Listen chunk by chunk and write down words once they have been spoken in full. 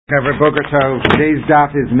Today's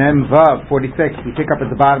daf is Mem Vav 46. We pick up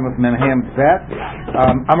at the bottom of Mem Ham Tzvet.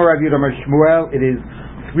 Amar Rav Yehuda Amar Shmuel. It is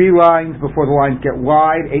 3 lines before the lines get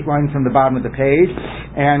wide, 8 lines from the bottom of the page,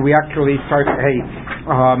 and we actually start a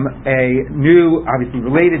new, obviously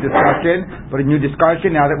related discussion, but a new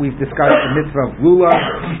discussion now that we've discussed the mitzvah of lulav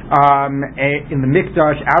in the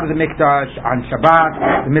mikdash, out of the mikdash on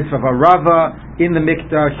Shabbat, the mitzvah of arava in the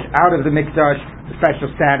mikdash, out of the mikdash, the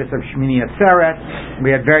special status of Shmini Atzeret.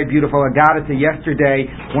 We had very beautiful Agadata yesterday,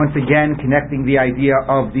 once again connecting the idea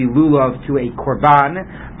of the lulav to a korban,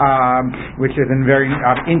 which is a very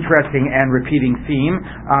interesting and repeating theme.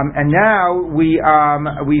 And now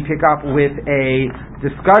we pick up with a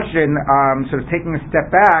discussion, sort of taking a step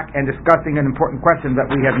back and discussing an important question that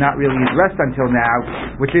we have not really addressed until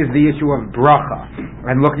now, which is the issue of bracha,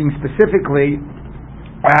 and looking specifically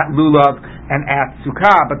at lulav and at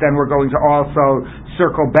sukkah, but then we're going to also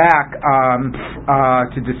circle back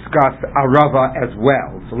to discuss arava as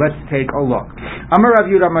well. So let's take a look. Amar Rav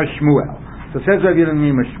Yehuda Amar Shmuel. So it says Rav Yehuda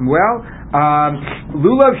Amar Shmuel,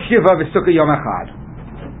 lulav shiva v'sukkah yom echad.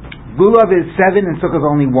 Lulav is 7 and sukkah is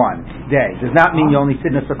only 1 day. Does not mean you only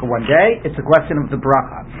sit in a sukkah 1 day. It's a question of the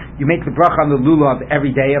bracha. You make the bracha on the lulav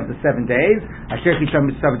every day of the 7 days. Asher chisham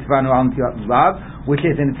b'sav tzvanu al lulav, which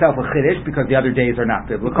is in itself a chiddush because the other days are not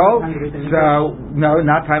biblical. So, no,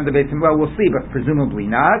 not time to Beit Hamikdash. Well, we'll see, but presumably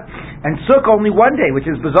not. And sukkah only 1 day, which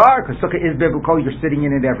is bizarre because sukkah is biblical. You're sitting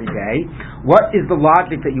in it every day. What is the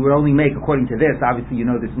logic that you would only make according to this? Obviously, you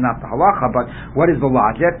know this is not the halacha, but what is the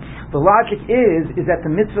logic? The logic is that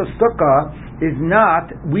the mitzvah sukkah is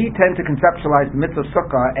not, we tend to conceptualize the mitzvah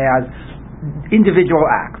sukkah as individual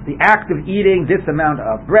acts. The act of eating this amount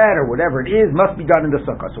of bread or whatever it is must be done in the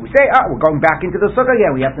sukkah. So we say, we're going back into the sukkah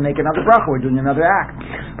again. We have to make another bracha. We're doing another act.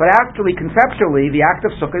 But actually, conceptually, the act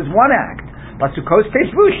of sukkah is one act. Basukos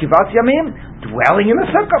teshvu shivas yamim, dwelling in the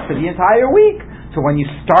sukkah for the entire week. So when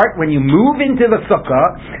you move into the sukkah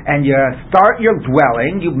and you start your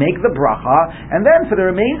dwelling, you make the bracha, and then for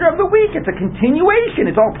the remainder of the week, it's a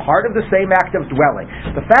continuation. It's all part of the same act of dwelling.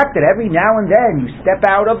 The fact that every now and then you step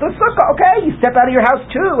out of the sukkah, okay, you step out of your house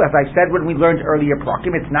too. As I said when we learned earlier,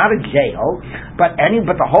 Prakim, it's not a jail, but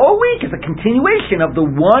the whole week is a continuation of the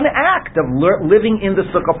one act of living in the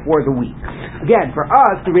sukkah for the week. Again, for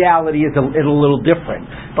us, the reality is a little different.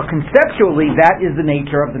 But conceptually, that is the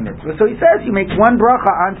nature of the mitzvah. So he says you make one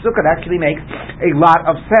bracha on sukkah. That actually makes a lot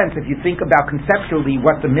of sense if you think about conceptually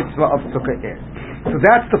what the mitzvah of sukkah is. So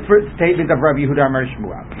that's the first statement of Rav Yehuda Amar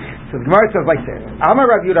Shmuel. So the Gemara says like this: Amar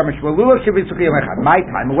Rav Yehuda Amar Shmuel, lulav shivri sukkah yom echad. My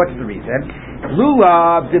time. What's the reason?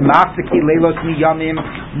 Lulav demafsiki leilos miyamim.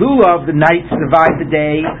 Lulav, the nights divide the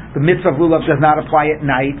day. The mitzvah of lulav does not apply at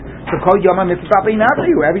night. So kol yom mitzvah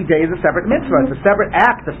b'inavu. Every day is a separate mitzvah. It's a separate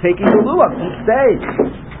act of taking the lulav each day.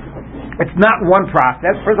 It's not one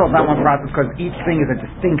process. First of all, it's not one process because each thing is a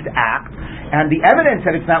distinct act. And the evidence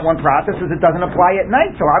that it's not one process is it doesn't apply at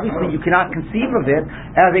night. So obviously you cannot conceive of it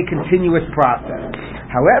as a continuous process.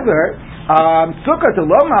 However, sukkah to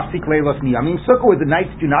lo mafsik leilos miyamim. Sukkah where the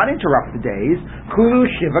nights do not interrupt the days. Kulu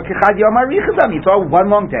shiva kechad yom arichazam. It's all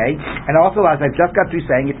one long day. And also, as I've just got through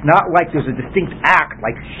saying, it's not like there's a distinct act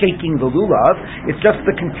like shaking the lulav. It's just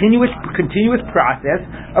the continuous process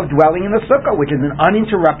of dwelling in the sukkah, which is an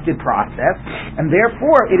uninterrupted process, and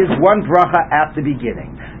therefore it is one bracha at the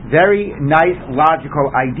beginning. Very nice,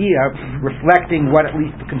 logical idea, reflecting what at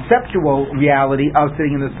least the conceptual reality of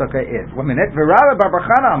sitting in the sukkah is. 1 minute. V'Rabbi bar bar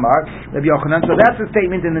Chana amar Rabbi Yochanan. So that's a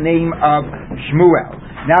statement in the name of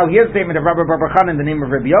Shmuel. Now here's a statement of Rabbi bar bar Chana in the name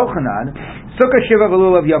of Rabbi Yochanan. Sukkah shiva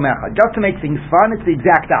v'lulav yom echad. Just to make things fun, it's the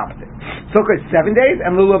exact opposite. Sukkah is 7 days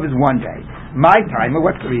and lulav is 1 day. My time,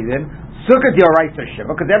 what's the reason? Sukkah d'oraisa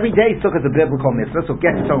shiva, because every day sukkah is a biblical mitzvah, so it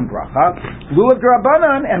gets its own bracha. Lulav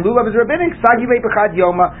d'Rabbanan and lulav is rabbinic. Sagivei b'chad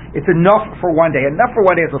yoma. It's enough for 1 day. Enough for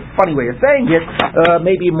 1 day is a funny way of saying it.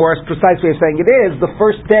 Maybe a more precise way of saying it is the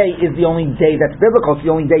first day is the only day that's biblical. It's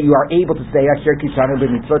the only day you are able to say Asher Kishanu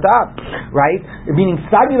b'mitzvotav, right? Meaning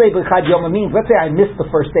Sagivei b'chad yoma means, let's say I missed the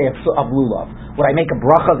first day of lulav. Would I make a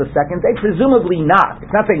bracha the second day? Presumably not.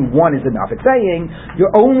 It's not saying 1 is enough. It's saying you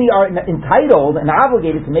only are entitled and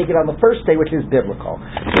obligated to make it on the first day, which is biblical.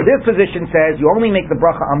 So this position says you only make the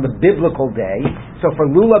bracha on the biblical day. So for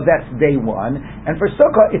lulav, that's day 1. And for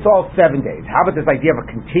sukkah, it's all 7 days. How about this idea of a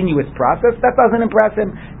continuous process? That doesn't impress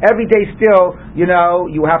him. Every day still,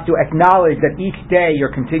 you have to acknowledge that each day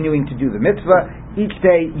you're continuing to do the mitzvah. Each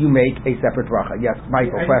day you make a separate bracha. Yes,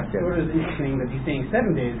 Michael, question. I thought it was interesting that he's saying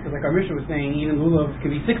 7 days, because like our Mishnah was saying, even lulav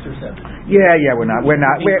can be 6 or 7. Yeah, we're not.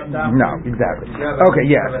 No, exactly.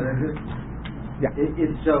 Okay, yes. Yeah.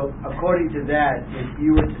 So, according to that, if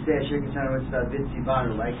you were to say Asher Kitana Mitzvah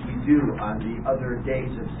B'Tzivanu, like you do on the other days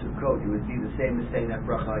of Sukkot, it would be the same as saying that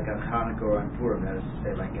bracha like on Hanukkah or on Purim. That is to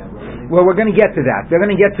say, like well, we're going to get to that. They're going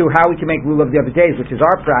to get to how we can make lulav the other days, which is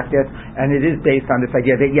our practice, and it is based on this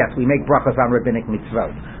idea that yes, we make brachas on rabbinic mitzvot.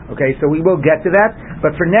 Okay, so we will get to that.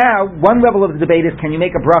 But for now, one level of the debate is, can you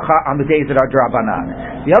make a bracha on the days that are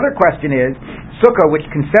drabanan? The other question is, Sukkah, which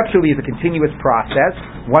conceptually is a continuous process,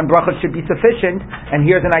 one bracha should be sufficient, and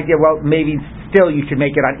here's an idea, well, maybe still you should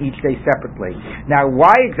make it on each day separately. Now,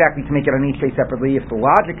 why exactly to make it on each day separately, if the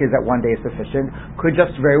logic is that one day is sufficient, could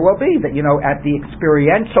just very well be that, at the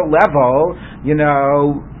experiential level,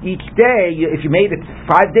 each day, if you made it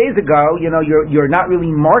 5 days ago, you're not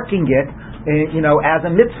really marking it, as a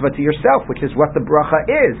mitzvah to yourself, which is what the bracha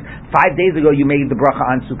is. 5 days ago you made the bracha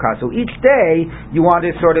on Sukkah. So each day you want to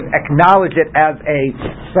sort of acknowledge it as a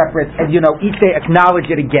separate, and each day acknowledge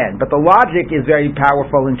it again. But the logic is very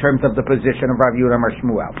powerful in terms of the position of Rav Yehuda Amar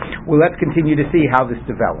Shmuel. Well, let's continue to see how this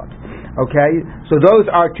develops. Okay? So those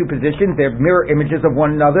are two positions. They're mirror images of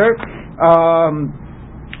one another.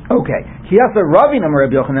 Okay.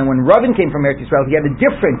 When Ravin came from Eretz Yisrael, he had a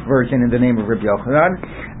different version in the name of Rabbi Yochanan.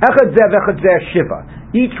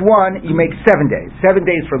 Each one you make 7 days. 7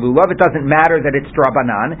 days for lulav. It doesn't matter that it's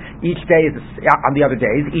drabanan. Each day is on the other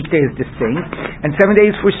days. Each day is distinct. And 7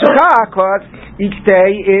 days for sukkah, because each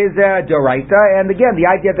day is doraita. And again, the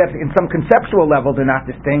idea that in some conceptual level they're not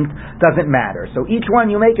distinct doesn't matter. So each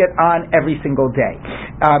one you make it on every single day.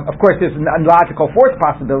 Of course, there's an illogical fourth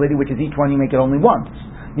possibility, which is each one you make it only once.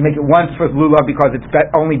 You make it once for lulav because it's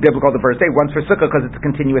only biblical the first day, once for sukkah because it's a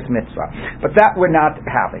continuous mitzvah. But that we're not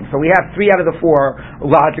having. So we have 3 out of the 4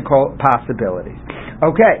 logical possibilities.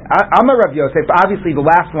 Okay, Amar Rav Yosef, obviously the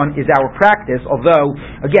last one is our practice, although,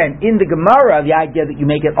 again, in the Gemara, the idea that you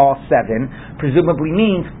make it all 7 presumably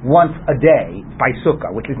means once a day by sukkah,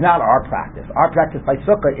 which is not our practice. Our practice by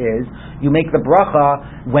sukkah is you make the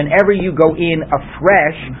bracha whenever you go in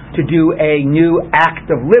afresh to do a new act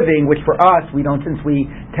of living, which for us, we don't, since we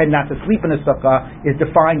tend not to sleep in a sukkah, is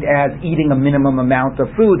defined as eating a minimum amount of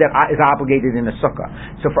food that is obligated in a sukkah.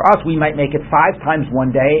 So for us, we might make it 5 times one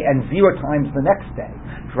day and 0 times the next day.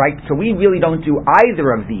 Right? So we really don't do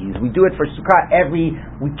either of these. We do it for sukkah we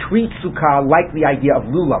treat sukkah like the idea of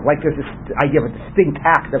lulav, like there's this idea of a distinct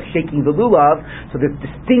act of shaking the lulav, so there's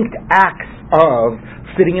distinct acts of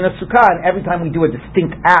sitting in a sukkah, and every time we do a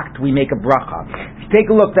distinct act, we make a bracha. If you take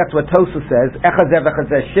a look, that's what Tosfos says, Echazeh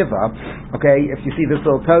v'echazeh shiva, okay, if you see this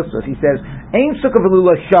little Tosfos, he says, Ein sukkah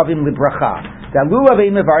v'lulav shavim libracha. That lulav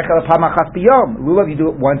ein mevarich ala pamachas biyom. Lulav you do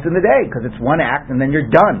it once in the day, because it's one act, and then you're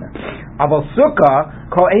done. Aval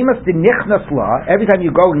sukkah, kol emas denichnas la, every time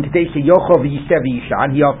you go in Kedei sheyochel v'yishev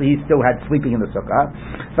v'yishan, he still had sleeping in the sukkah.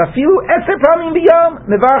 Vafilu eser pamim biyom,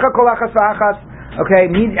 mevarich kol achas v'achas. Okay,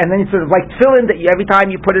 and then it's sort of like tefillin that every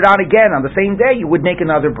time you put it on again on the same day, you would make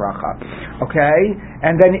another bracha. Okay,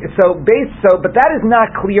 and then but that is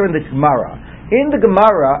not clear in the Gemara. In the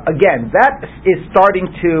Gemara, again, that is starting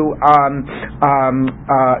to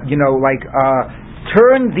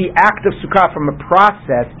turn the act of sukkah from a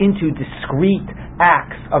process into discrete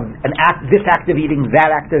acts of this act of eating,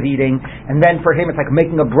 that act of eating, and then for him it's like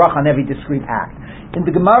making a bracha on every discrete act. In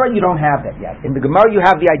the Gemara, you don't have that yet. In the Gemara, you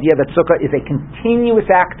have the idea that sukkah is a continuous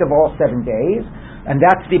act of all 7 days, and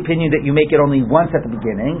that's the opinion that you make it only once at the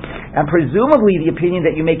beginning, and presumably the opinion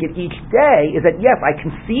that you make it each day is that, yes, I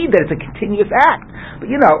concede that it's a continuous act, but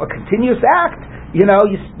a continuous act,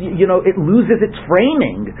 it loses its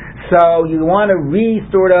framing. So you want to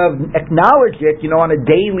acknowledge it, on a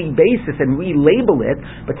daily basis and relabel it,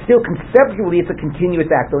 but still conceptually it's a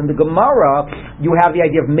continuous act. So in the Gemara, you have the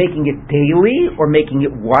idea of making it daily or making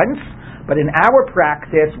it once, but in our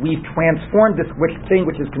practice, we've transformed this thing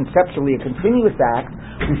which is conceptually a continuous act,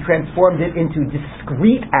 we've transformed it into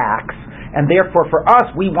discrete acts, and therefore for us,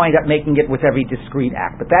 we wind up making it with every discrete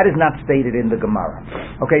act. But that is not stated in the Gemara.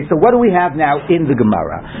 Okay, so what do we have now in the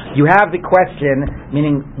Gemara? You have the question,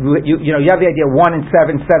 meaning, you have the idea 1 and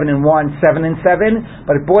 7, 7 and 1, 7 and 7,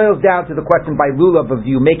 but it boils down to the question by lulav of, do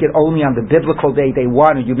you make it only on the biblical day 1,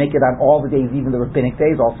 or do you make it on all the days, even the rabbinic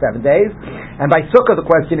days, all 7 days? And by sukkah, the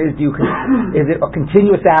question is, is it a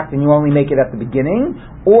continuous act and you only make it at the beginning?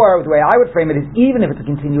 Or the way I would frame it is, even if it's a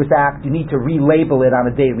continuous act, you need to relabel it on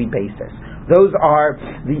a daily basis. Those are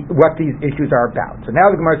what these issues are about. So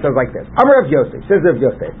now the Gemara says like this. Amar Rav Yosef, says Rav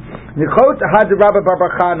Yosef, Nichot had Rabba bar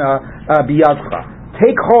bar Chana biyadcha.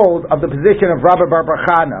 Take hold of the position of Rabba bar bar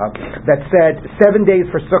Chana that said 7 days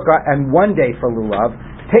for sukkah and 1 day for lulav.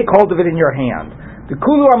 Take hold of it in your hand. The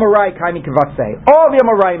Kulu Amorai Kaimi Kivasei. All the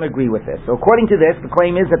Amoraim agree with this. So according to this, the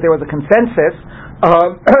claim is that there was a consensus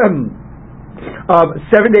of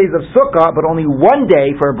 7 days of sukkah, but only 1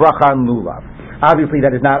 day for a bracha on lulav. Obviously, that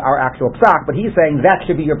is not our actual psak, but he's saying that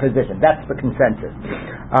should be your position. That's the consensus.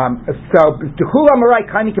 So, that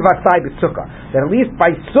at least by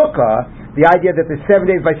sukkah, the idea that there's 7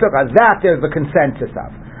 days by sukkah, that there's the consensus of.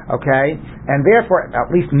 Okay? And therefore, at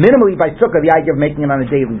least minimally by sukkah, the idea of making it on a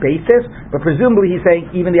daily basis, but presumably he's saying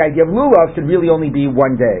even the idea of lulav should really only be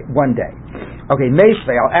 1 day. Okay,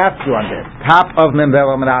 Meishlei, I'll ask you on this. Top of Member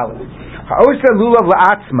Aleph. Ha'osha lulav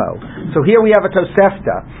la'atzmo. So here we have a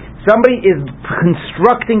Tosefta. Somebody is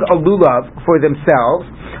constructing a lulav for themselves.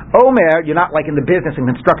 Omer, you're not like in the business and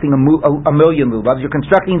constructing a million lulavs. You're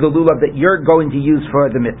constructing the lulav that you're going to use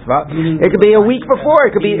for the mitzvah. It could be a week before.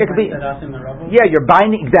 It could be. Yeah, you're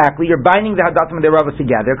binding exactly. You're binding the hadasim and the ravas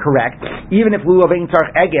together. Correct. Even if lulav ain't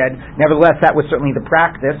tarch eged, nevertheless that was certainly the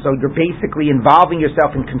practice. So you're basically involving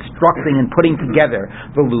yourself in constructing and putting together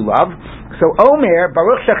the lulav. So Omer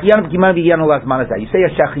baruch shachiyanu b'kiman v'yanu lazmanazah. You say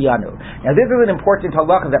a shachiyanu. Now this is an important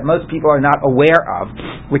halacha that most people are not aware of,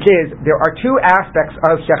 which is there are two aspects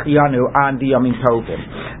of shachiyanu on the Yomim Tovim.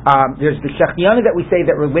 There's the shachiyanu that we say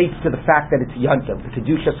that relates to the fact that it's Yontiv, the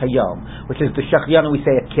Kedushas Hayom, which is the shachiyanu we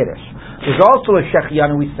say at Kiddush. There's also a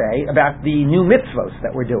shachiyanu we say about the new mitzvos that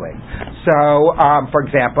we're doing. So, for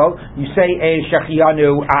example, you say a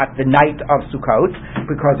shachiyanu at the night of Sukkot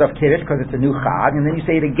because of Kiddush, because it's a new Chag, and then you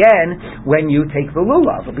say it again when you take the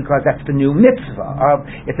lulav, because that's the new mitzvah.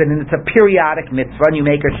 It's a periodic mitzvah, and you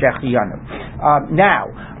make a shachiyanu.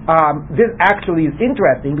 This actually is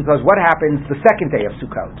interesting because what happens the second day of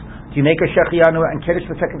Sukkot? Do you make a shachiyanu and kiddush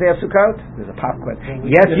the second day of Sukkot? There's a pop quiz.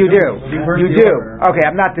 Yes, you do. You do. Okay,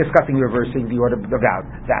 I'm not discussing reversing the order about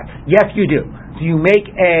that. Yes, you do. Do you make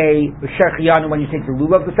a shachiyanu when you take the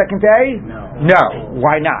lulav the second day? No.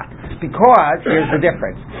 Why not? Because here's the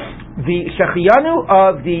difference. The shachiyanu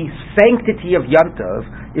of the sanctity of Yom Tov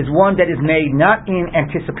is one that is made not in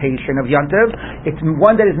anticipation of Yom Tov. It's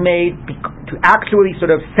one that is made to actually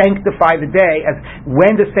sort of sanctify the day as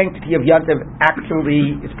when the sanctity of Yom Tov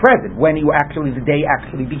actually is present, when the day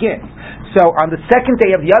actually begins. So on the second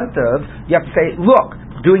day of Yom Tov, you have to say, look,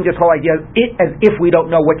 doing this whole idea as if we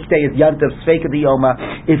don't know which day is Yom Tov, Sveika D'Yoma.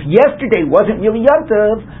 If yesterday wasn't really Yom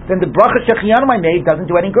Tov, then the bracha shechiyanu I made doesn't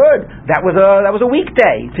do any good. That was a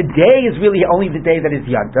weekday. Today is really only the day that is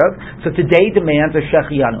Yom Tov, so today demands a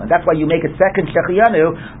shechiyanu, and that's why you make a second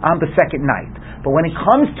shechiyanu on the second night. But when it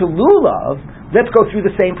comes to lulav, let's go through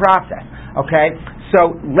the same process. Okay,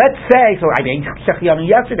 so let's say I made shechiyanu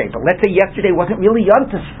yesterday, but let's say yesterday wasn't really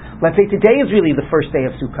Yom Tov. Let's say today is really the first day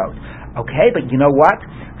of Sukkot. Okay, but you know what?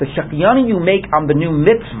 The shachiyanu you make on the new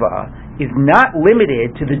mitzvah is not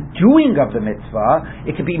limited to the doing of the mitzvah.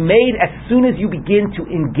 It can be made as soon as you begin to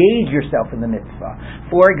engage yourself in the mitzvah.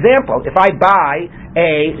 For example, if I buy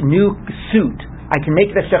a new suit, I can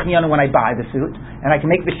make the shechiyanu when I buy the suit, and I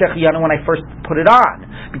can make the shechiyanu when I first put it on,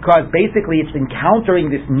 because basically it's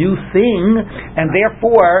encountering this new thing, and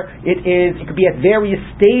therefore it could be at various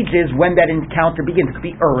stages when that encounter begins. It could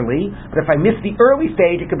be early, but if I miss the early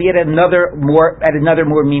stage, it could be at another more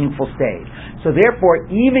meaningful stage. So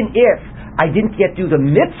therefore, even if I didn't yet do the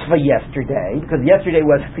mitzvah yesterday, because yesterday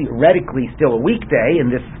was theoretically still a weekday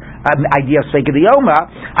in this idea of Sveika D'Yoma,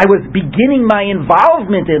 I was beginning my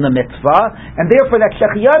involvement in the mitzvah, and therefore that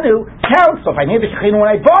shechiyanu counts. So if I made the shechiyanu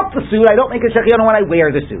when I bought the suit, I don't make a shechiyanu when I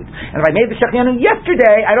wear the suit. And if I made the shechiyanu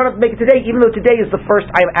yesterday, I don't have to make it today, even though today is the first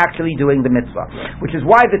I'm actually doing the mitzvah. Which is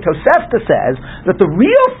why the Tosefta says that the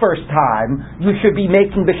real first time you should be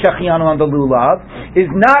making the shechiyanu on the lulav is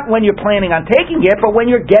not when you're planning on taking it, but when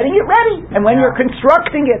you're getting it ready, and when you're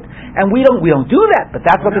constructing it. And we don't do that, but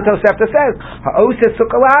that's what the Tosefta says. Ha'oseh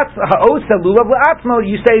ha'oseh lulav la'atzmo,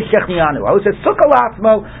 you say shechiyanu. Ha'oseh sukkah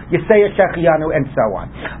la'atzmo, you say a shechiyanu, and so on.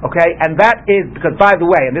 Okay, and that is because, by the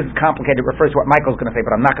way, and this is complicated, it refers to what Michael's going to say,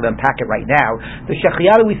 but I'm not going to unpack it right now. The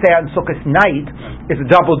shechiyanu we say on Sukkah's night is a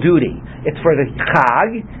double duty. It's for the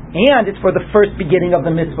Chag, and it's for the first beginning of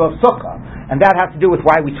the mitzvah of Sukkah. And that has to do with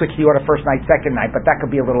why we switch the order first night, second night, but that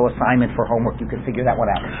could be a little assignment for homework. You can figure that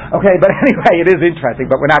one out. Okay, but anyway, it is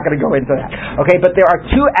interesting, but we're not going to go into that. Okay, but there are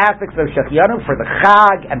two aspects of shechiyanu, for the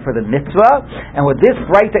Chag and for the mitzvah, and what this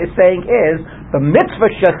Braita is saying is, the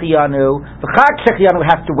mitzvah shechiyanu, the Chag shechiyanu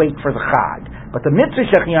has to wait for the Chag. But the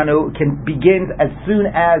mitzvah shechiyanu begins as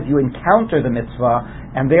soon as you encounter the mitzvah,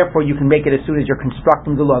 and therefore you can make it as soon as you're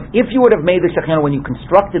constructing the lulav. If you would have made the shechiyanu when you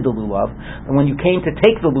constructed the lulav, and when you came to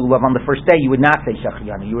take the lulav on the first day, you would not say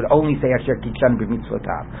shechiyanu. You would only say asher kichan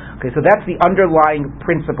b'mitzvotav. Okay, so that's the underlying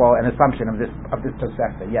principle and assumption of this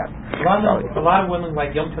Tosefta. Yes. A lot of women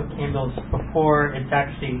light Yom Tov candles before it's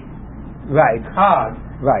actually right. Chag.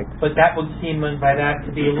 Right. But that would seem by that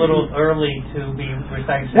to be a little early to be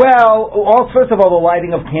reciting. Well, first of all, the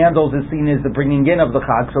lighting of candles is seen as the bringing in of the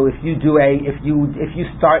Chag. So if you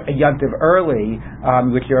start a Yontiv early,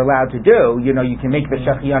 which you're allowed to do, you can make the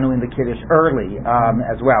Shechianu in the Kiddush early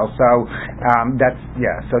as well. So that's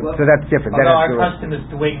So that's different. Although our custom is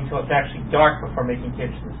to wait until it's actually dark before making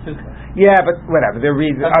Kiddush in the Sukkah. Yeah, but whatever. There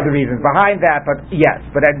are other reasons behind that. But yes,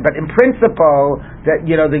 but in principle, that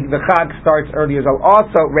the Chag starts earlier. So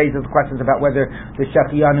also raises questions about whether the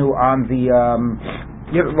Shechianu on the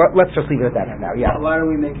let's just leave it at that now. Yeah. Why don't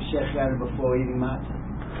we make a Shechianu before eating matzah?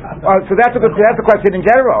 So that's a question in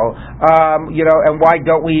general, and why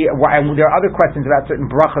don't we? And there are other questions about certain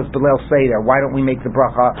brachas b'leil seder. Why don't we make a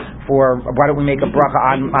bracha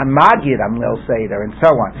on Magid on Leil Seder and so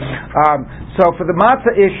on? So for the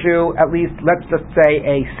matzah issue, at least let's just say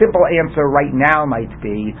a simple answer right now might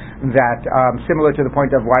be that similar to the point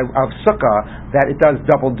of Sukkah, that it does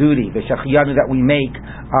double duty. The Shechianu that we make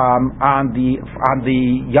on the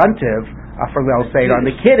Yontiv for Leil Seder on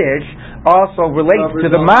the Kiddush also relates to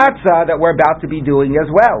the matzah that we're about to be doing as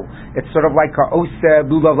well. It's sort of like Oseh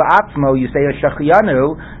Lulav La'atzmo, you say a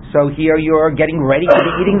Shechianu, so here you're getting ready to be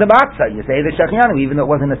eating the matzah. You say the Shechianu, even though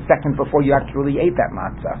it wasn't a second before you actually ate that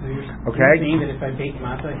matzah. So you're saying that if I bake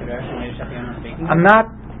matzah, I could actually make Shechianu on baking?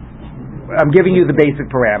 I'm giving you the basic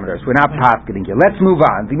parameters. We're not posketing you. Let's move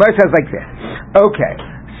on. The Gemara says like this.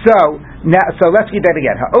 Okay. So let's read that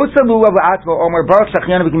again. Then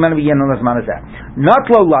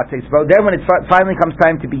when it finally comes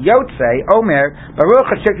time to be Yotzei, Omer, Baruch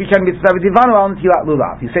HaShekhishan Mitzvah Al Netilat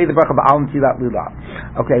Lulav. You say the bracha Al Netilat Lulav.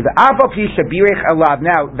 Okay, the Afal Pi Shabirich Alav.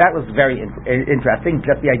 Now that was very interesting.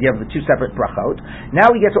 Just the idea of the two separate brachot. Now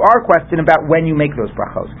we get to our question about when you make those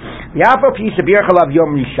brachot. The Afal Pi Shabirich Alav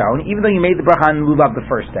Yom Rishon. Even though you made the bracha on Lulav the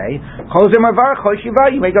first day, Chozer Mavar Choshiva,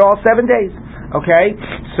 you make it all 7 days. Okay,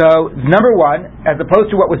 so number one, as opposed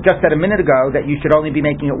to what was just said a minute ago, that you should only be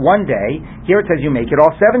making it 1 day, here it says you make it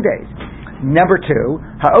all 7 days. Number two,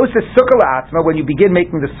 ha'osa sukkah la'atzma, when you begin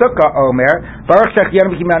making the sukkah, Omer, baruch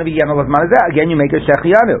shechianu b'kimanu b'yenu l'zmanazeh, again you make a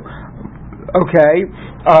shechianu. Okay,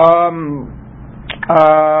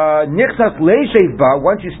 nichsas le'shevba,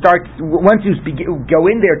 once you go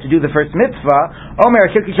in there to do the first mitzvah, Omer,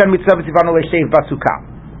 shechianu mitzvah v'tivanu le'shevba sukkah.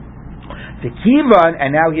 The kivan,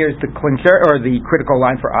 and now here's the clincher, or the critical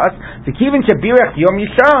line for us. The kivan shabirech yom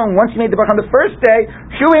yishon. Once you made the bracha on the first day,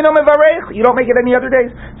 shu eno mevarech. You don't make it any other days.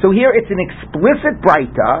 So here it's an explicit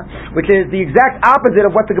braita, which is the exact opposite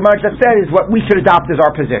of what the Gemara just said. Is what we should adopt as our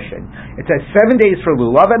position. It says 7 days for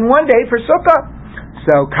lulav and 1 day for sukkah.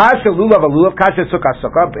 So kasha lulav lulav, kasha sukkah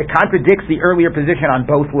sukkah. It contradicts the earlier position on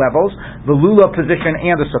both levels, the lulav position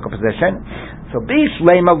and the sukkah position. So bish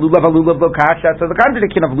lema lulav lulav lo kasha. So the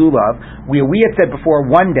contradiction of lulav, we had said before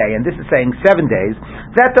 1 day, and this is saying 7 days.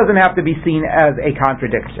 That doesn't have to be seen as a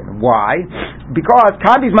contradiction. Why? Because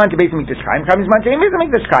kabis man beis hamikdash kayim, kabis man she'ein beis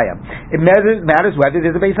hamikdash kayim. It matters whether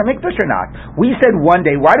there's a beis hamikdash or not. We said 1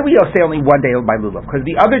 day. Why do we say only 1 day by lulav? Because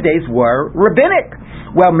the other days were rabbinic.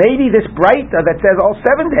 Well, maybe this braita that says all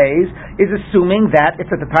 7 days is assuming that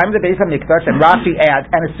it's at the time of the Beis HaMikdash, and Rashi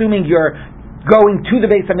adds, and assuming you're going to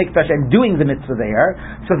the Beis HaMikdash and doing the mitzvah there,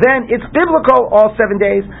 so then it's biblical all 7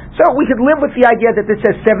 days. So we could live with the idea that this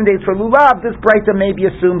says 7 days for lulav. This braita maybe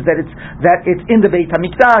assumes that it's in the Beis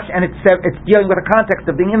HaMikdash, and it's dealing with a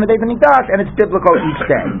context of being in the Beis HaMikdash, and it's biblical each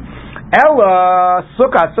day. Ella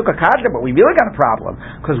sukkah kasha, but we really got a problem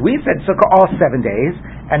because we said sukkah all 7 days,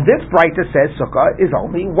 and this braita says sukkah is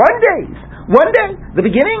only 1 day. 1 day, the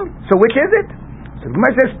beginning. So which is it? So the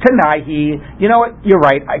Gemara says Tanaihi. You know what? You're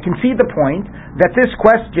right. I can see the point that this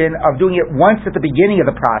question of doing it once at the beginning of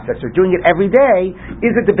the process or doing it every day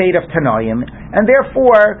is a debate of Tanoim, and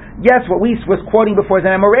therefore, yes, what we was quoting before the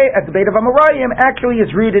debate of Amoraim actually is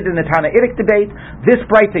rooted in the Tanaitic debate. This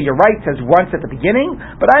braita, you're right, says once at the beginning,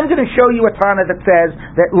 but I'm going to show you a Tana that says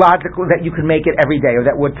that logically that you can make it every day, or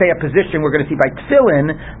that would say a position we're going to see by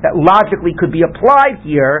Tefillin that logically could be applied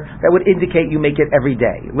here that would indicate you make it every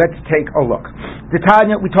day. Let's take a look. The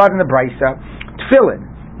Tanya we taught in the Brisa, Tefillin.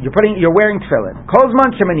 You're wearing tefillin.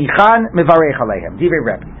 Kozman shemanichan mevarech alehem. Divrei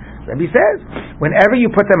Rebbe. Rebbe says, whenever you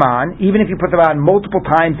put them on, even if you put them on multiple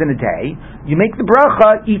times in a day, you make the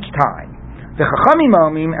bracha each time. The Chachamim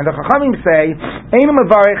omim, and the Chachamim say, Einu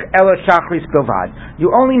mevarech ela shachris bilvad. You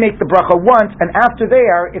only make the bracha once, and after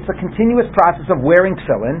there, it's a continuous process of wearing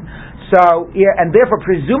tefillin. So, and therefore,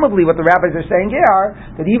 presumably, what the rabbis are saying here are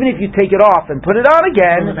that even if you take it off and put it on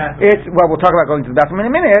again, we'll talk about going to the bathroom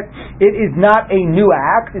in a minute. It is not a new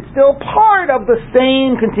act; it's still part of the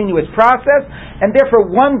same continuous process, and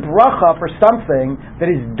therefore, one bracha for something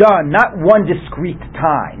that is done, not one discrete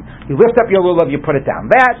time. You lift up your lulav, you put it down.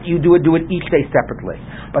 That, you do it each day separately.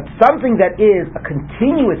 But something that is a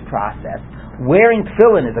continuous process, wearing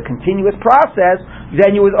tefillin is a continuous process,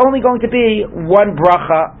 then you is only going to be one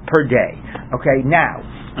bracha per day. Okay, now,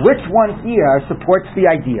 which one here supports the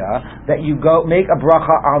idea that you go make a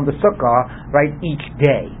bracha on the sukkah, right, each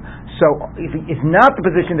day? So it's not the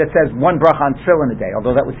position that says one bracha on tefillin a day,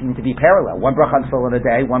 although that would seem to be parallel. One bracha on tefillin a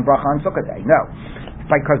day, one bracha on sukkah a day. No.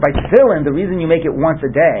 Because by tefillin, the reason you make it once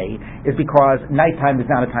a day is because nighttime is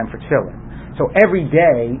not a time for tefillin. So every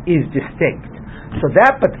day is distinct.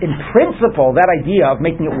 But in principle, that idea of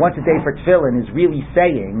making it once a day for tefillin is really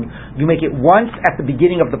saying you make it once at the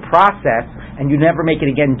beginning of the process and you never make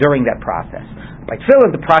it again during that process. By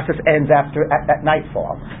tefillin, the process ends at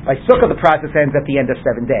nightfall. By sukkah, the process ends at the end of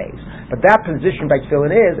 7 days. But that position by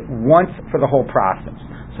tefillin is once for the whole process.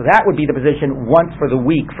 So that would be the position once for the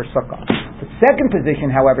week for sukkah. The second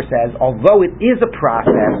position, however, says, although it is a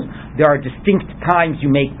process, there are distinct times you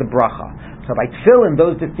make the bracha. So by tefillin,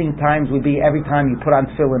 those distinct times would be every time you put on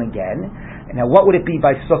tefillin again. And now what would it be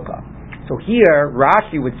by sukkah? So here,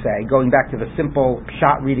 Rashi would say, going back to the simple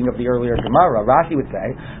pshat reading of the earlier Gemara, Rashi would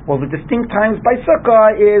say, well, the distinct times by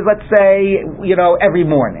sukkah is, let's say, every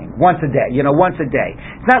morning, once a day.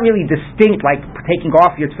 It's not really distinct like taking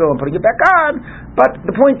off your tefillin and putting it back on, but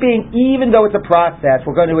the point being, even though it's a process,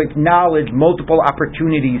 we're going to acknowledge multiple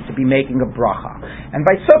opportunities to be making a bracha. And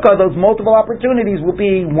by sukkah, those multiple opportunities will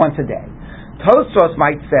be once a day. Tosfos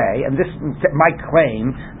might say, and this might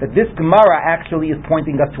claim, that this Gemara actually is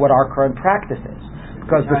pointing us to what our current practice is.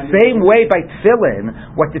 Because the same way by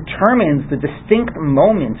tefillin, what determines the distinct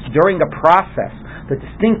moments during a process, the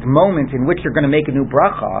distinct moment in which you're going to make a new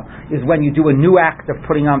bracha, is when you do a new act of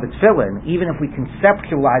putting on the tefillin, even if we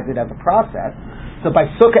conceptualize it as a process. So by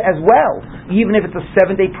sukkah as well, even if it's a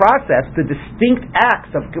 7-day process, the distinct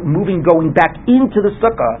acts of going back into the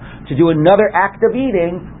sukkah to do another act of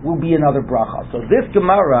eating will be another bracha. So this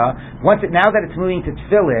Gemara, now that it's moving to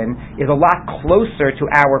tefillin, is a lot closer to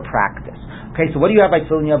our practice. Okay, so what do you have by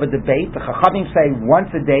tefillin? You have a debate. The Chachamim say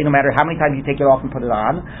once a day, no matter how many times you take it off and put it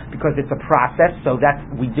on, because it's a process. So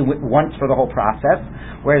we do it once for the whole process.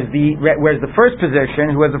 Whereas the first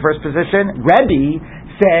position, who has the first position? Rebbe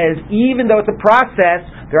says, even though it's a process,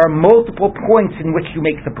 there are multiple points in which you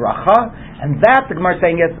make the bracha, and that the Gemara is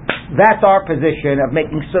saying is that's our position of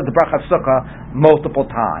making the bracha of sukkah multiple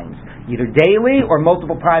times, either daily or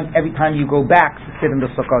multiple times every time you go back to sit in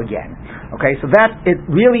the sukkah again. Okay, so that it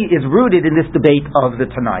really is rooted in this debate of the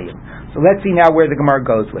Tanaim. So let's see now where the Gemara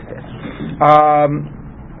goes with this.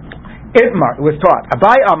 Itmar, it was taught,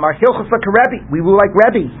 Abai Amar, Hilchos Rebbe, we will like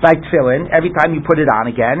Rebbe, by tefillin, every time you put it on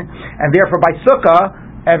again, and therefore by sukkah,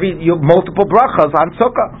 multiple brachas on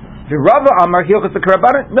sukkah. The Rava Amar, Hilchos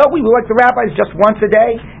Rabbanan, no, we will like the rabbis just once a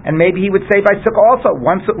day, and maybe he would say by sukkah also,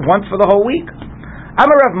 once for the whole week.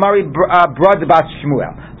 Amar Rav Mari Brod Bas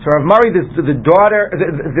Shmuel. So Rav Mari,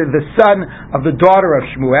 the son of the daughter of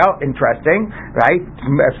Shmuel, interesting, right?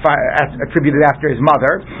 Attributed after his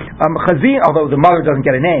mother. Although the mother doesn't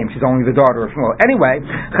get a name, she's only the daughter of Shmuel. Anyway,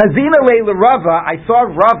 Chazina Leila Rava, I saw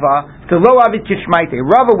Rava, to Lo Avid Kishmaite.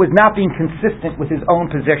 Rava was not being consistent with his own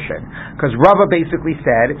position, because Rava basically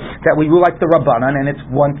said that we will like the Rabbanan, and it's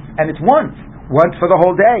once for the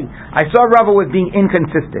whole day. I saw Rava was being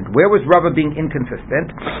inconsistent. Where was Rava being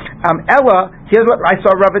inconsistent? Ella, here's what I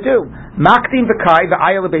saw Rava do. Makdim v'kai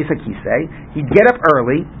v'ayel b'esakisei. He'd get up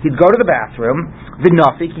early. He'd go to the bathroom.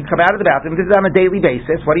 V'nafik. He'd come out of the bathroom. This is on a daily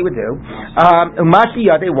basis. What he would do. Umashi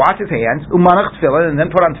yadei, wash his hands. Umanach tefillin, and then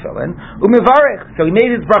put on tefillin. Umivarech. So he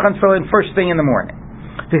made his bracha on tefillin first thing in the morning.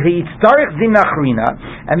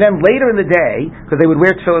 And then later in the day, because they would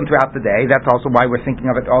wear tefillin throughout the day, that's also why we're thinking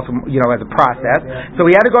of it also, as a process. So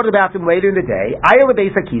he had to go to the bathroom later in the day.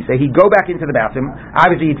 He'd go back into the bathroom.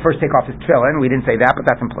 Obviously, he'd first take off his tefillin. We didn't say that, but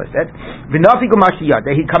that's implicit.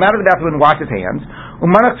 He'd come out of the bathroom and wash his hands.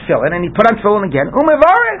 And he'd put on tefillin again.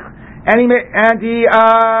 And he made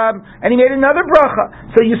another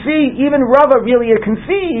bracha. So you see, even Rava really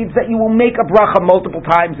concedes that you will make a bracha multiple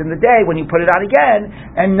times in the day when you put it on again,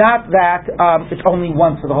 and not that it's only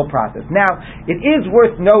once for the whole process. Now, it is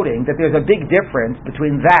worth noting that there's a big difference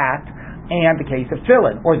between that and the case of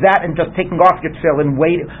tefillin, or that and just taking off your tefillin,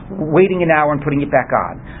 waiting an hour and putting it back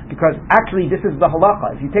on. Because actually, this is the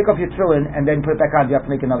halacha. If you take off your tefillin and then put it back on, you have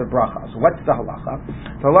to make another bracha. So what's the halacha?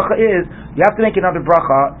 The halacha is you have to make another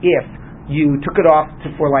bracha if you took it off to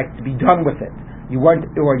be done with it. You weren't,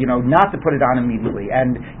 or not to put it on immediately,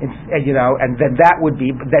 and then that would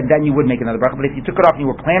be, then you would make another bracha. But if you took it off and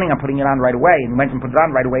you were planning on putting it on right away, and you went and put it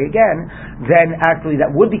on right away again, then actually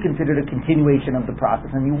that would be considered a continuation of the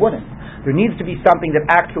process, and you wouldn't. There needs to be something that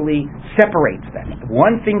actually separates them.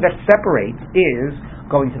 one thing that separates is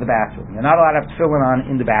going to the bathroom. You're not allowed to have tefillin on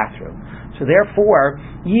in the bathroom. So therefore,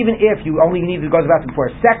 even if you only needed to go to the bathroom for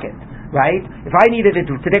a second, right? If I needed to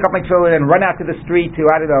take off my tefillin and run out to the street to,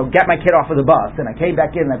 get my kid off of the bus, and I came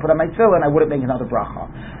back in and I put on my tefillin, I wouldn't make another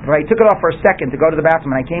bracha. If I took it off for a second to go to the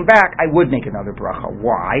bathroom and I came back, I would make another bracha.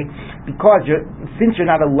 Why? Because since you're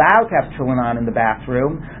not allowed to have tefillin on in the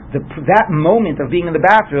bathroom, that moment of being in the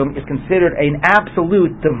bathroom is considered an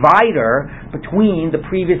absolute divider between the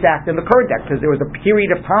previous act and the current act, because there was a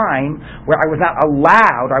period of time where I was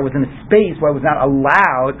in a space where I was not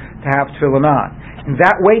allowed to have tefillin on. In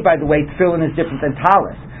that way, by the way, tefillin is different than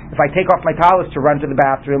talis. If I take off my talis to run to the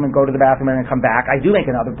bathroom and go to the bathroom and then come back, I do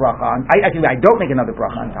make another bracha on. I don't make another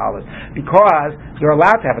bracha on talis, because you're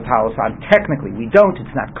allowed to have a talis on. Technically, we don't.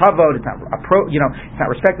 It's not kavod. It's not it's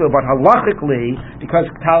not respectable. But halachically,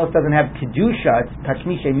 because talis doesn't have kedusha, it's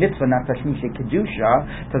tashmishe mitzvah, not tashmishe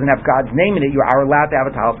kedusha. It doesn't have God's name in it. You are allowed to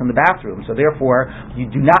have a talis in the bathroom. So therefore,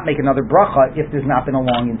 you do not make another bracha if there's not been a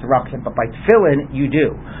long interruption. But by tefillin, you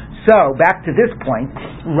do. So, back to this point,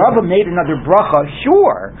 Rava made another bracha,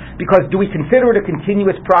 sure, because do we consider it a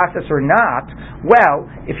continuous process or not? Well,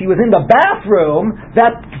 if he was in the bathroom,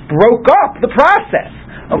 that broke up the process,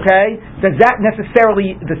 okay? Does that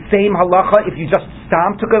necessarily the same halacha if you just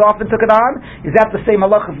took it off and took it on? Is that the same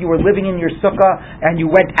halacha if you were living in your sukkah and you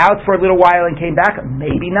went out for a little while and came back?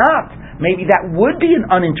 Maybe not. Maybe that would be an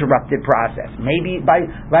uninterrupted process.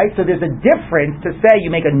 Right? So there's a difference to say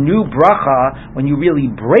you make a new bracha when you really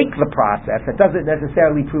break the process. That doesn't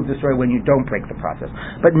necessarily prove the story when you don't break the process.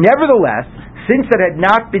 But nevertheless, since it had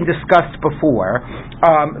not been discussed before,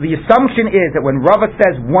 the assumption is that when Rava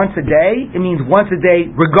says once a day, it means once a day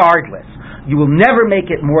regardless. You will never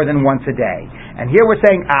make it more than once a day. And here we're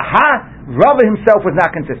saying, Rava himself was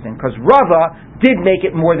not consistent, because Rava did make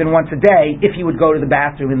it more than once a day if he would go to the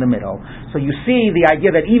bathroom in the middle. So you see the idea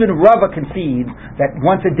that even Rava concedes that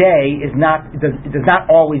once a day does not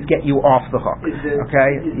always get you off the hook. Is the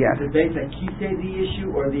Beit HaKisei the issue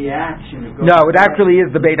or the action? No, it actually is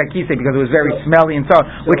the Beit HaKisei, because it was very smelly and so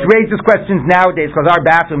on, which raises questions nowadays, because our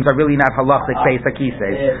bathrooms are really not halachic Beit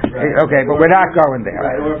HaKisei. Right. Okay, but we're not going there.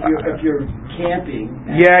 Right, or if you're camping.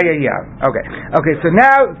 Yeah. Okay. So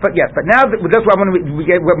now, that's what I want to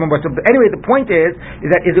get one more. So anyway, the point is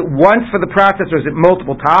it once for the process or is it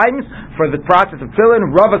multiple times for the process of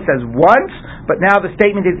tefillin? Rava says once, but now the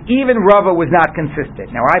statement is even Rava was not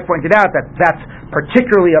consistent. Now I pointed out that that's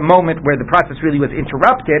particularly a moment where the process really was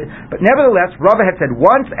interrupted, but nevertheless Rava had said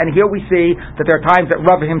once, and here we see that there are times that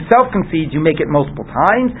Rava himself concedes you make it multiple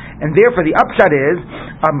times, and therefore the upshot is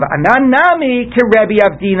Ananami ki Rebbe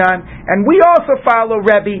Avdinan, and we also follow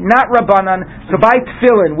Rebbe, not Rabbanan. So by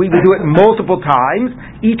tefillin we would do it multiple times.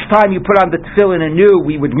 Each time you put on the tefillin anew,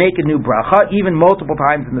 we would make a new bracha, even multiple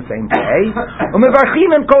times in the same day.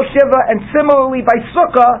 And similarly by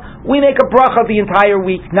sukkah, we make a bracha the entire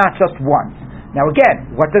week, not just once. Now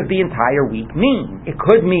again, what does the entire week mean? It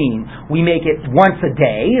could mean we make it once a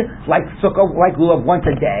day, like sukkah, like lulav once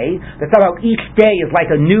a day. That somehow each day is like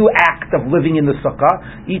a new act of living in the sukkah.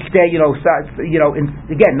 Each day,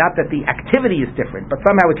 again, not that the activity is different, but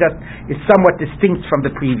somehow it just is somewhat distinct from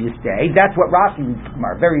the previous day. That's what Rashi reads,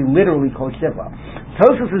 very literally kol shiva.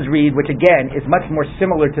 Tosfos' read, which again is much more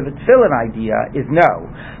similar to the tefillin idea, is no.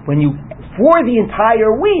 For the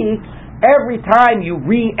entire week, every time you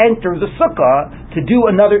re-enter the sukkah to do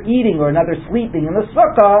another eating or another sleeping in the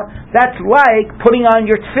sukkah, that's like putting on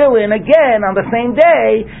your tefillin again on the same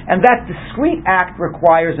day, and that discrete act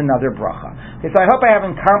requires another bracha. Okay, so I hope I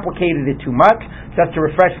haven't complicated it too much. Just to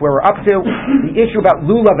refresh where we're up to, the issue about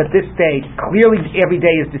lulav at this stage, clearly every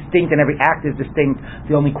day is distinct and every act is distinct.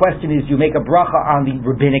 The only question is, you make a bracha on the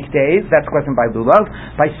rabbinic days. That's a question by lulav.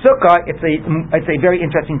 By sukkah, it's a very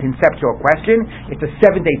interesting conceptual question. It's a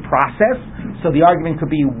 7-day process, so the argument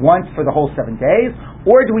could be once for the whole 7 days,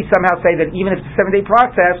 or do we somehow say that even if it's a 7-day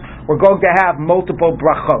process, we're going to have multiple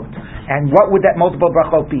brachot? And what would that multiple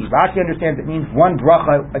brachot be? Rashi understands it means one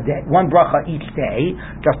bracha a day, one bracha each day,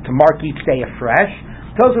 just to mark each day afresh.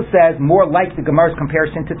 Tosfos says, more like the Gemara's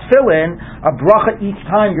comparison to tefillin, a bracha each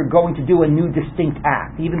time you're going to do a new distinct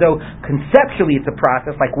act. Even though conceptually it's a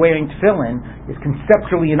process, like wearing tefillin is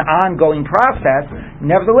conceptually an ongoing process,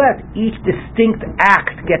 nevertheless, each distinct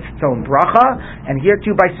act gets its own bracha, and here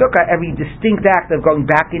too by sukkah, every distinct act of going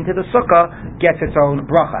back into the sukkah gets its own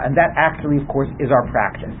bracha. And that actually, of course, is our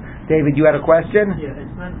practice. David, you had a question? Yeah,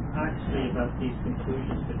 it's not actually about these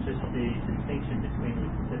conclusions, but just the distinction between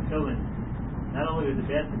the tefillin. Not only with the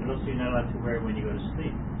bathroom, but also you're not allowed to wear it when you go to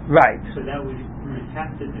sleep. Right. So that we would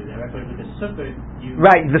have to do that, right? But with the sukkah,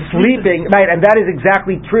 right, the sleeping, right, and that is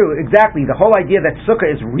exactly true. Exactly, the whole idea that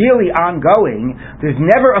sukkah is really ongoing. There's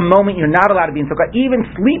never a moment you're not allowed to be in sukkah. Even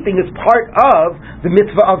sleeping is part of the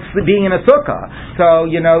mitzvah of being in a sukkah. So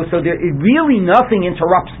really nothing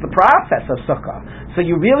interrupts the process of sukkah. So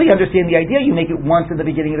you really understand the idea. You make it once in the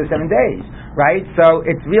beginning of the 7 days, right? So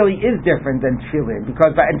it really is different than tefillin,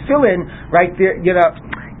 because in tefillin, right there,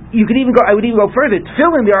 you could even go. I would even go further.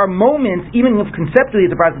 Tefillin, there are moments, even if conceptually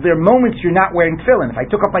it's a process, there are moments you're not wearing tefillin. If I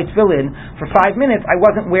took off my tefillin for 5 minutes, I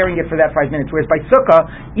wasn't wearing it for that 5 minutes. Whereas by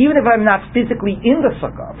sukkah, even if I'm not physically in the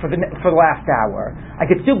sukkah for the last hour, I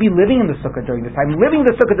could still be living in the sukkah during this time. Living in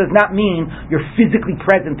the sukkah does not mean you're physically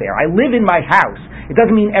present there. I live in my house. It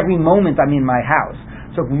doesn't mean every moment I'm in my house.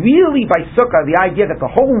 So really by sukkah, the idea that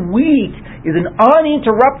the whole week is an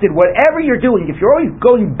uninterrupted, whatever you're doing, if you're always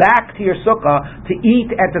going back to your sukkah to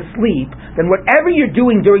eat and to sleep, then whatever you're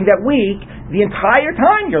doing during that week, the entire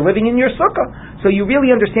time you're living in your sukkah. So you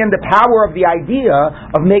really understand the power of the idea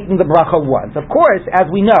of making the bracha once. Of course,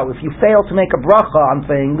 as we know, if you fail to make a bracha on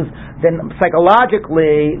things, then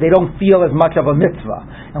psychologically they don't feel as much of a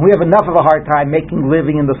mitzvah. And we have enough of a hard time making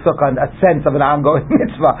living in the sukkah a sense of an ongoing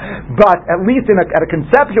mitzvah. But at least at a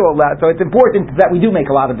conceptual level, so it's important that we do make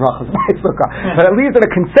a lot of brachas by sukkah. But at least at a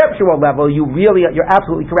conceptual level, you're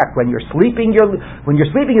absolutely correct. When you're sleeping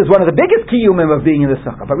is one of the biggest kiyumim of being in the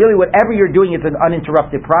sukkah. But really, whatever you're doing is an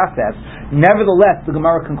uninterrupted process. Nevertheless, the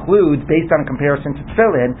Gemara concludes, based on a comparison to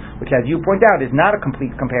tefillin, which, as you point out, is not a complete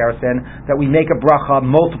comparison, that we make a bracha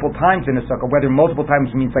multiple times in the sukkah. Whether multiple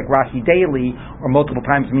times means like Rashi daily, or multiple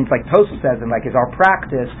times means like Tosfos says, and like is our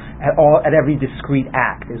practice at every discrete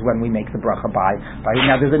act is when we make the bracha by sukkah.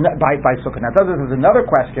 Now, there's another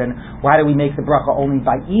question: why do we make the bracha only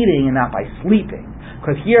by eating and not by sleeping?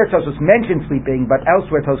 Because here Tosfos mentions sleeping, but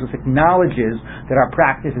elsewhere Tosfos acknowledges that our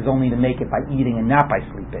practice is only to make it by eating and not by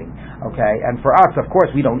sleeping. Okay, and for us, of course,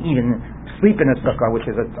 we don't even sleep in a sukkah, which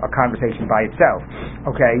is a conversation by itself.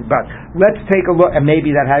 Okay, but let's take a look, and maybe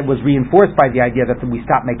that was reinforced by the idea that we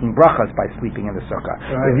stop making brachas by sleeping in the sukkah.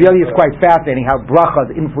 Right. It really is quite fascinating how brachas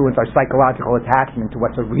influence our psychological attachment to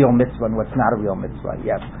what's a real mitzvah and what's not a real mitzvah.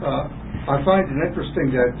 Yes. I find it interesting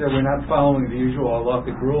that we're not following the usual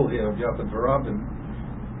halachic rule here of Yachad V'Rabban.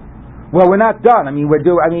 Well, we're not done.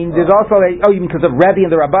 There's also because of Rebbe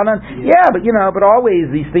and the Rabbanan. Yeah, but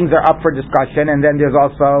always these things are up for discussion, and then there's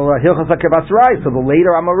also Hilchos HaKivas. So the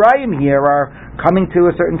later Amoraim here are coming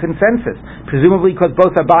to a certain consensus, presumably because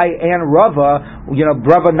both Abai and Rava,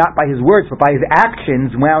 Rava not by his words but by his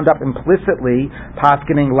actions, wound up implicitly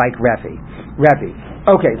paskening like Rebbe.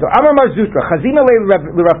 Okay, so Amar Marzutra, Chazina le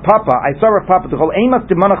Rav Papa. I saw Rav Papa to call Amos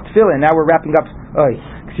Demonach Tefillin. Now we're wrapping up.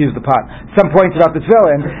 Excuse the pot. Some points about the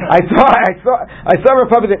tefillin. I saw Rav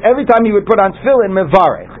Papa that every time he would put on tefillin,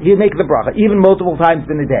 mevarech, he'd make the bracha, even multiple times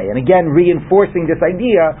in a day. And again, reinforcing this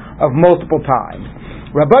idea of multiple times.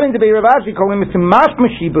 Rabbanim debei Rav Ashi calling it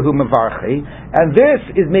mashmashi behu mevarchi, and this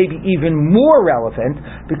is maybe even more relevant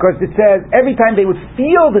because it says every time they would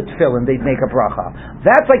feel the tefillin, they'd make a bracha.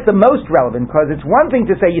 That's like the most relevant, because it's one thing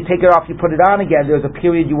to say you take it off, you put it on again. There's a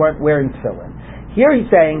period you weren't wearing tefillin. Here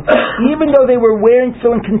he's saying, even though they were wearing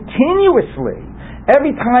tefillin continuously,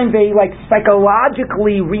 every time they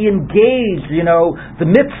psychologically re-engaged, the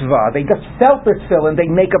mitzvah, they just felt their tefillin,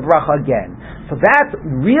 they make a bracha again. So that's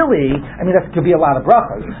really, that could be a lot of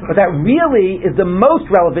brachas, but that really is the most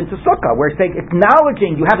relevant to sukkah, where it's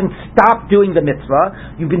acknowledging you haven't stopped doing the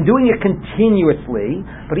mitzvah, you've been doing it continuously,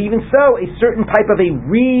 but even so, a certain type of a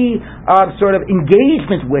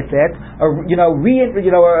engagement with it,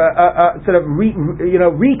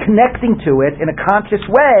 reconnecting to it in a conscious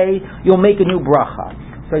way, you'll make a new bracha.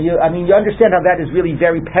 So you understand how that is really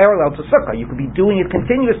very parallel to sukkah. You could be doing it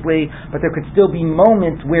continuously, but there could still be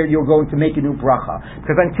moments where you're going to make a new bracha.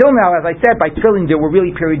 Because until now, as I said, by tefillin, there were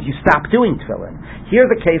really periods you stopped doing tefillin. Here's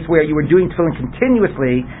a case where you were doing tefillin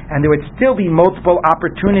continuously, and there would still be multiple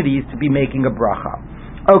opportunities to be making a bracha.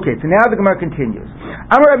 Okay, so now the Gemara continues.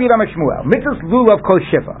 Amar Rabbi Yudam Shmuel, mitzvah lulav kol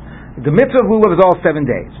shiva. The mitzvah of lulav is all 7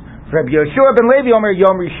 days. Rabbi Yoshua ben Levi Omer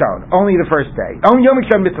Yom Rishon, only the first day. Only Yom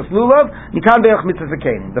Rishon mitzvah lulav, Nikan be'ach mitzvah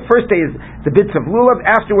zakenim. The first day is the mitzvah of lulav.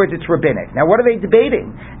 Afterwards, it's rabbinic. Now, what are they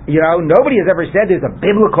debating? Nobody has ever said there's a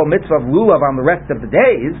biblical mitzvah of lulav on the rest of the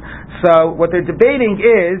days. So, what they're debating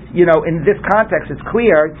is, in this context, it's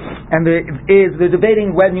clear, and they're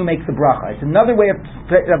debating when you make the bracha. It's another way of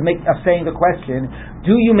saying the question: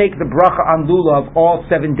 do you make the bracha on lulav all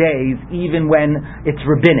 7 days, even when it's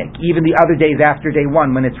rabbinic, even the other days after day 1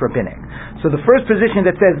 when it's rabbinic? So the first position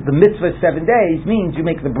that says the mitzvah is 7 days means you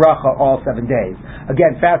make the bracha all 7 days.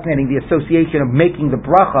 Again, fascinating, the association of making the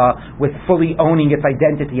bracha with fully owning its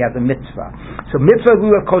identity as a mitzvah. So mitzvah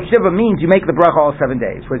lulav kol shiva means you make the bracha all 7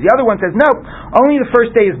 days. Whereas the other one says, no, only the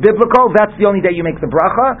first day is biblical, that's the only day you make the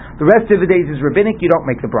bracha, the rest of the days is rabbinic, you don't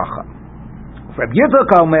make the bracha. Rabbi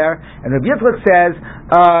Yitzchak Omer, and Rabbi Yitzchak says,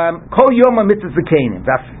 Kol Yom HaMitzvah Zekanim.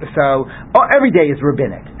 So every day is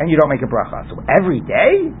rabbinic, and you don't make a bracha. So every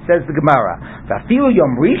day, says the Gemara, Vafilu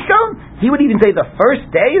Yom Rishon, he would even say the first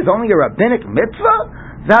day is only a rabbinic mitzvah?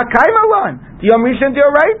 Zakaimalan, the Yom Rishon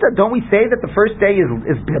D'Oraita. Don't we say that the first day is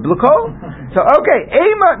biblical? So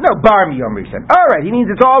Bar Mi Yom Rishon. All right, he means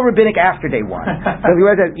it's all rabbinic after day 1. So he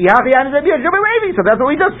says, so that's what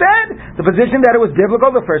we just said. The position that it was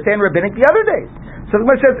biblical the first day and rabbinic the other days. So the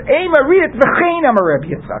Gemara says, Rabbi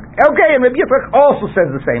Yitzchak. Okay, and Rabbi Yitzchak also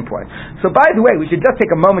says the same point. So by the way, we should just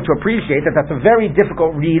take a moment to appreciate that that's a very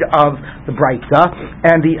difficult read of the Braita,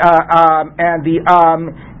 and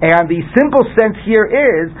the simple sense here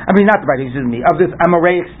is, not the Braita, of this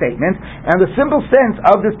Amoraic statement, and the simple sense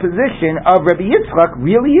of this position of Rabbi Yitzchak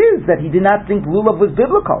really is that he did not think lulav was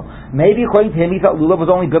biblical. Maybe according to him, he thought lulav was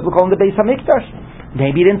only biblical in the Beis HaMikdash.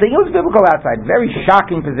 Maybe he didn't think it was biblical outside. Very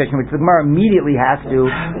shocking position, which the Gemara immediately has to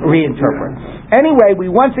reinterpret. Anyway, we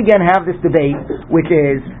once again have this debate, which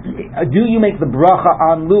is, do you make the bracha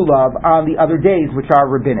on lulav on the other days, which are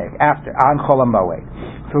rabbinic, on Chol HaMoed?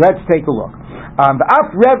 So let's take a look.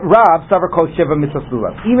 Rav Savar Kol Shiva Mitzvah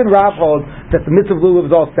Lulav. Even Rav holds that the mitzvah lulav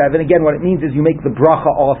is all 7. Again, what it means is you make the bracha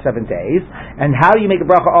all 7 days. And how do you make the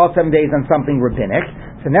bracha all 7 days on something rabbinic?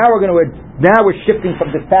 So now we're shifting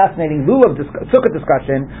from this fascinating lulav sukkah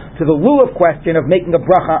discussion to the lulav question of making a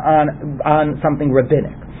bracha on something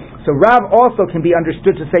rabbinic. So Rav also can be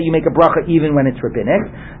understood to say you make a bracha even when it's rabbinic.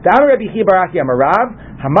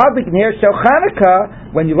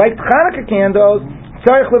 When you light Chanukah candles,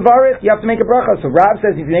 you have to make a bracha. So Rav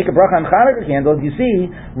says if you make a bracha on Chanukah candles, you see,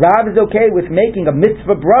 Rav is okay with making a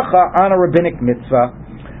mitzvah bracha on a rabbinic mitzvah.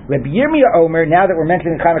 Rabbi Yirmiyah Omer, now that we're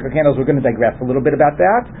mentioning Chanukah candles, we're going to digress a little bit about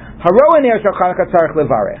that.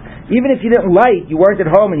 Even if you didn't light, you weren't at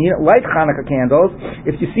home and you didn't light Chanukah candles,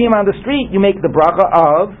 if you see them on the street, you make the bracha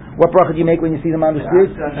of, what bracha do you make when you see them on the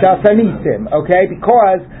street? Shasanisim, okay?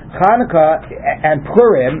 Because Chanukah and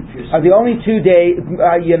Purim are the only 2 days,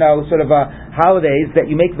 holidays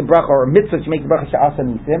that you make the bracha, or mitzvahs, you make the bracha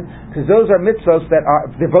Shasanisim, because those are mitzvahs that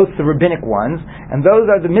they're both the rabbinic ones, and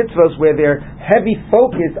those are the mitzvahs where their heavy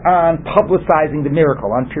focus on publicizing the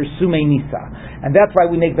miracle, on Pirsumei Nisa. And that's why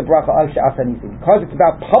we make the bracha of Shasanisim, because it's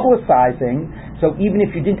about publicizing. So even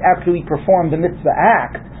if you didn't actually perform the mitzvah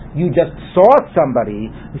act, you just saw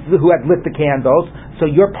somebody who had lit the candles, so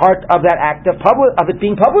you're part of that act of it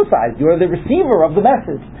being publicized. You're the receiver of the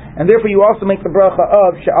message. And therefore you also make the bracha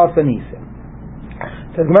of Sha'asanisim.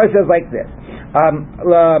 So the Gemara says like this.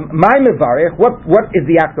 My mevarich, what is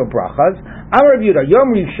the act of brachas? Amar Rav Yehuda,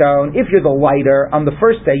 Yom Rishon, if you're the lighter, on the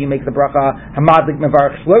first day you make the bracha Hamadlik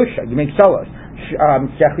mevarich Shlosha, you make Shalosh.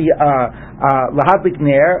 Lahadlik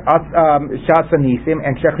ner, Sha'asanisim,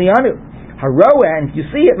 and Shechianu. Haroa, and if you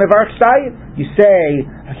see it, mevarich shayim, you say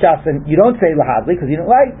Hashasan. You don't say lahadli because you didn't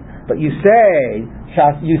light, but you say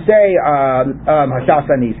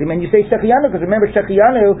Hashasanisim, and you say Shechianu because remember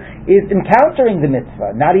Shechianu is encountering the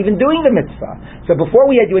mitzvah, not even doing the mitzvah. So before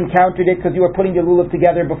we had you encountered it because you were putting your lulav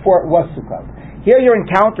together before it was Sukkot. Here you're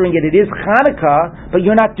encountering it. It is Chanukah, but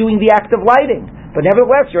you're not doing the act of lighting. But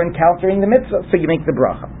nevertheless, you're encountering the mitzvah, so you make the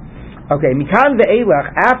bracha. Okay, Mikan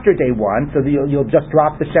ve'elach, after day 1, so you'll just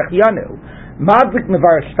drop the Shechianu. Madlik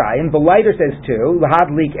mevarich shtayim, the lighter says 2,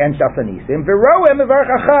 lahadlik and Shasanisim, ve'roeh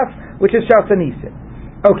mevarich achaf, which is Shasanisim.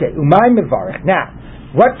 Okay, umay mevarich. Now,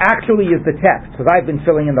 what actually is the text? Because I've been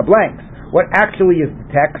filling in the blanks. What actually is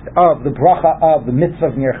the text of the bracha of the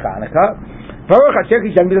mitzvah of Ner Chanukah? Baruch Hashem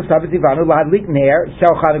ki shem b'dasav v'tivanu lahadlik ner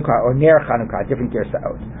shel Chanukah, or ner Chanukah, different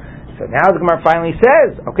gersaot. So now the Gemara finally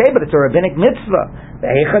says, okay, but it's a rabbinic mitzvah.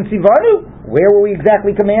 Where were we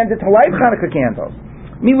exactly commanded to light Chanukah candles?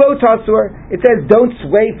 Milo Tasur, it says don't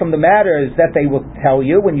sway from the matters that they will tell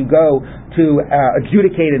you when you go to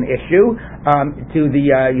adjudicate an issue,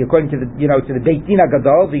 according to the Beit Din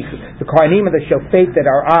Gadol, the Kohanim and the Shofet that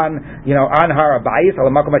are on Har HaBayis,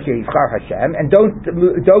 and don't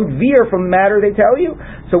veer from the matter they tell you.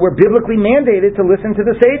 So we're biblically mandated to listen to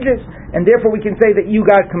the sages, and therefore we can say that you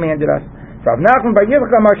God commanded us.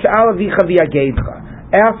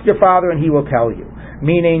 Ask your father and he will tell you.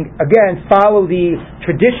 Meaning, again, follow the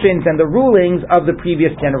traditions and the rulings of the previous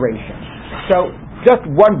generation. So, just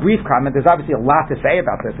one brief comment. There's obviously a lot to say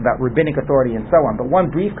about this, about rabbinic authority and so on, but one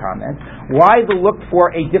brief comment. Why the look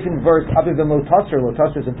for a different verse other than Lo Tasser? Lo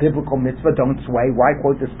Tasser is a biblical mitzvah, don't sway. Why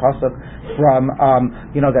quote this pasuk from,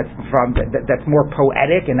 that's more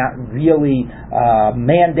poetic and not really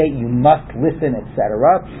mandate, you must listen,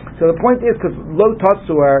 etc. So the point is, because Lo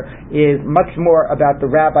Tasser is much more about the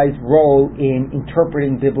rabbi's role in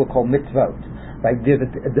interpreting biblical mitzvot. Right? There's a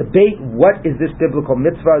debate, what is this biblical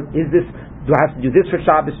mitzvah? Do I have to do this for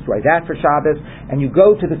Shabbos? Do I that for Shabbos? And you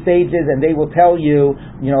go to the sages and they will tell you,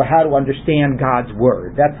 how to understand God's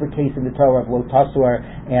word. That's the case in the Torah of Lo Tasur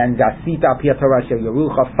and Sita Al Pi Torah Shel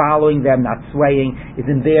Yerucha, following them, not swaying, is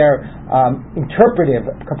in their interpretive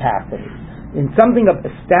capacity. In something of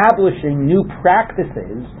establishing new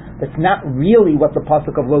practices, that's not really what the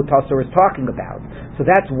pasuk of Lo Tasur is talking about. So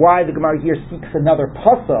that's why the Gemara here seeks another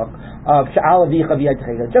pasuk of Sha'al Avicha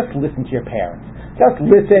V'Yadchecha. Just listen to your parents. Just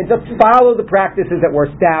listen. Just follow the practices that were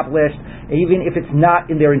established, even if it's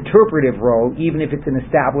not in their interpretive role, even if it's in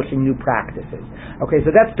establishing new practices. Okay,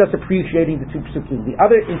 so that's just appreciating the two psukim. The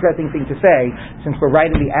other interesting thing to say, since we're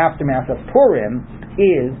right in the aftermath of Purim,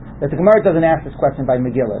 is that the Gemara doesn't ask this question by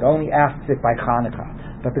Megillah. It only asks it by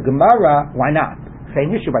Chanukah. But the Gemara, why not?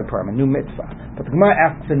 Same issue by Purim, a new mitzvah. But the Gemara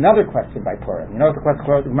asks another question by Purim. You know what the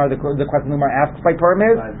question the Gemara asks by Purim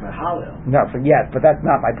is? By Hallel. No, yes, but that's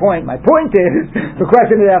not my point. My point is, the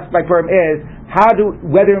question that asked by Purim is,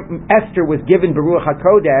 whether Esther was given Baruch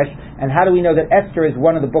HaKodesh, and how do we know that Esther is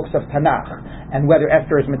one of the books of Tanakh, and whether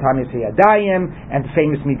Esther is Matamis Yadayim, and the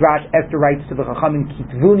famous Midrash, Esther writes to the Chachamim,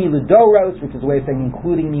 Kitvuni Ludoros, which is a way of saying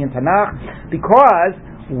including me in Tanakh, because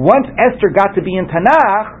once Esther got to be in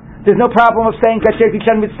Tanakh, there's no problem of saying Kasher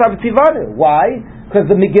Tishan Mitzvah Tzivanu. Why? Because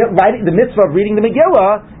the mitzvah of reading the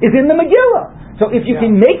Megillah is in the Megillah. So if you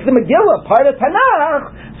can make the Megillah part of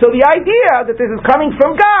Tanakh, so the idea that this is coming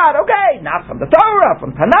from God, okay, not from the Torah,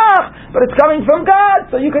 from Tanakh, but it's coming from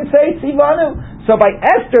God, so you can say Tzivanu. So by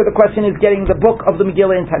Esther, the question is getting the book of the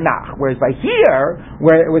Megillah in Tanakh. Whereas by here,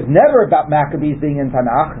 where it was never about Maccabees being in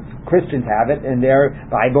Tanakh, Christians have it in their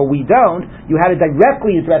Bible, we don't, you had to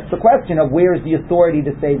directly address the question of where is the authority to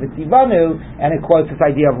say V'tzivanu, and it quotes this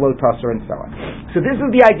idea of Lo Tasser and so on. So this is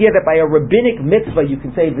the idea that by a rabbinic mitzvah you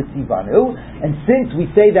can say V'tzivanu, and since we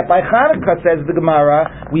say that by Chanukah, says the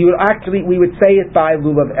Gemara, we would say it by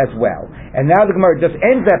Lulav as well. And now the Gemara just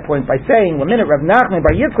ends that point by saying, Rav Nachman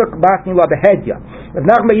Bar Yitzchak Basni La Behedya. Rav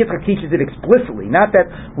Nachman Bar Yitzchak teaches it explicitly, not that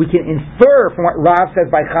we can infer from what Rav says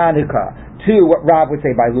by Chanukah to what Rav would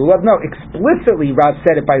say by Lulav. No, explicitly Rav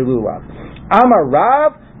said it by Lulav. Amar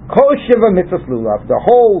Rav, Kol Shiva Mitzvah Lulav. The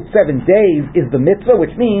whole 7 days is the mitzvah,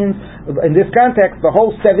 which means, in this context, the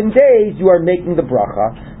whole 7 days you are making the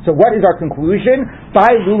bracha. So what is our conclusion? By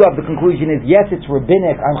Lulav, the conclusion is, yes, it's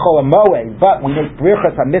rabbinic on Chol HaMoed, but we make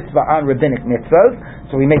brichas HaMitzvah on rabbinic mitzvahs,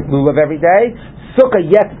 so we make Lulav every day. Sukkah,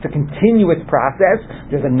 yes, it's a continuous process.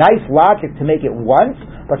 There's a nice logic to make it once,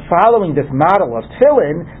 but following this model of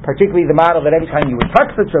tefillin, particularly the model that every time you would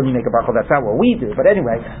touch the tefillin, you make a bracha, that's not what we do. But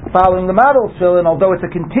anyway, following the model of tefillin, although it's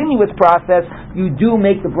a continuous process, you do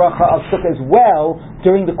make the bracha of sukkah as well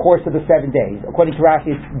during the course of the 7 days. According to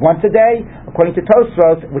Rashi, it's once a day. According to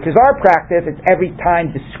Tosfos, which is our practice, it's every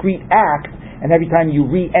time discrete act, and every time you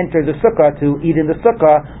re-enter the sukkah to eat in the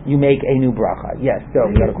sukkah, you make a new bracha. Yes, so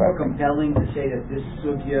we got a question. It's more compelling to say that this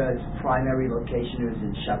sugya's primary location is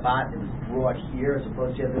in Shabbat, and was brought here as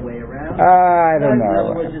opposed to the other way around? I don't know. In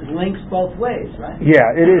other words, it links both ways, right?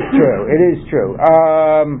 Yeah, it is true. It is true.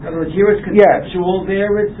 In other words, here it's conceptual,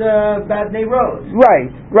 there it's Badnei Road.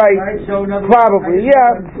 Right. So in other probably,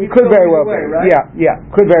 words, could very well be. Right? Yeah,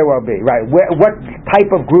 could very well be. Right. What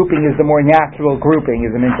type of grouping is the more natural grouping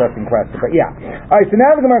is an interesting question. But yeah. All right, so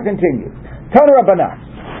now the Gemara continues. Tana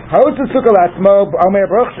Rabbanan. So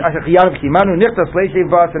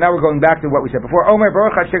now we're going back to what we said before. Now,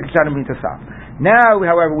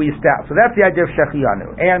 however, we establish. So that's the idea of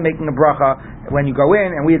Shechianu, and making a bracha when you go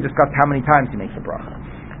in, and we had discussed how many times you make the bracha.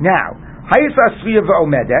 Now,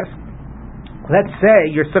 let's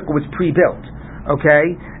say your sukkah was pre-built.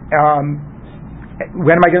 Okay?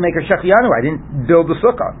 When am I going to make a Shechianu? I didn't build the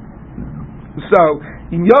sukkah. So,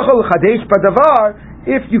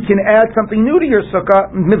 if you can add something new to your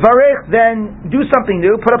sukkah, mivarech, then do something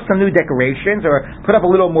new, put up some new decorations, or put up a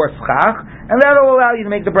little more schach, and that will allow you to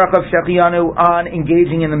make the bracha of Shechianu on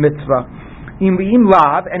engaging in the mitzvah. Im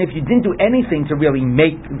lav, and if you didn't do anything to really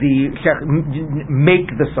make the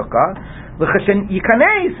sukkah,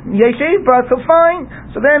 so fine.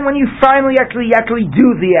 So then when you finally actually do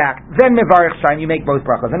the act, then mevarich shine, you make both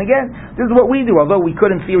brachas. And again, this is what we do. Although we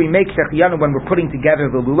could in theory make shechiyanu when we're putting together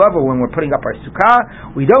the lulav or when we're putting up our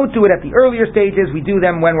sukkah, we don't do it at the earlier stages, we do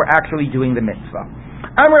them when we're actually doing the mitzvah.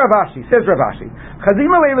 Amar Rav Ashi, says Rav Ashi,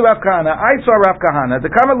 Chazima leilu Rav Kahana, I saw Rav Kahana,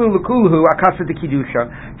 the Kamalu Lukulhu Akasa de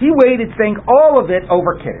Kiddusha, he waited saying all of it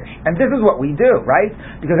over Kiddush. And this is what we do, right?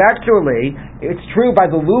 Because actually, it's true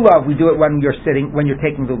by the lulav, we do it when you're sitting, when you're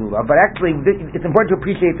taking the lulav, but actually, it's important to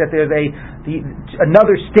appreciate that there's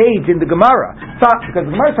another stage in the Gemara. Because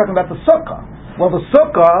the Gemara is talking about the sukkah. Well, the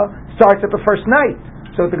sukkah starts at the first night.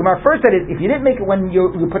 So the Gemara first said, if you didn't make it when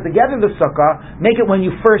you put together the sukkah, make it when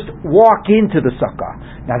you first walk into the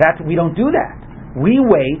sukkah. Now we don't do that. We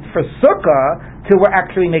wait for sukkah till we're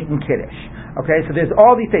actually making kiddush. Okay, so there's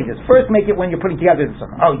all these stages. First, make it when you're putting together the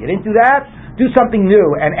sukkah. Oh, you didn't do that? Do something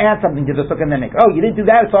new and add something to the sukkah and then make it. Oh, you didn't do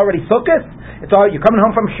that? It's already sukkah? You're coming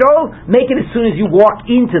home from shul? Make it as soon as you walk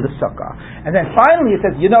into the sukkah. And then finally it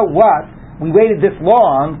says, you know what? We waited this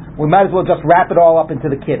long, we might as well just wrap it all up into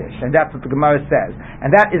the Kiddush. And that's what the Gemara says. And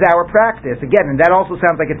that is our practice. Again, and that also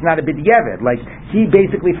sounds like it's not a b'diavad. Like, he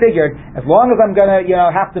basically figured, as long as I'm going to,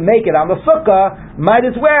 have to make it on the sukkah, might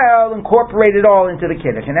as well incorporate it all into the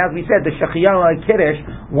Kiddush. And as we said, the shechiyanu on Kiddush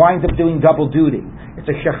winds up doing double duty. It's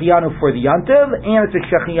a shechiyanu for the yontiv, and it's a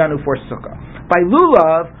shechiyanu for sukkah. By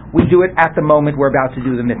lulav, we do it at the moment we're about to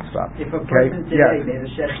do the mitzvah. If a person today made a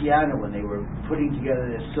shechiyanu when they were putting together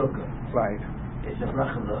their sukkah, right. Is it a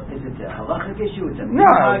halachic issue? It's a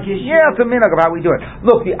minhag issue? Yeah, it's a minhag of how we do it.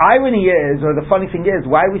 Look, the irony is, or the funny thing is,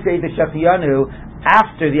 why we say the shechiyanu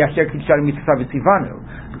after the Asher Kiddushanim Mitzvah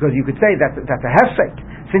V'Tzivanu? Because you could say that's a hefsek.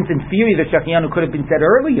 Since in theory the shechiyanu could have been said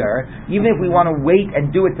earlier, even if we want to wait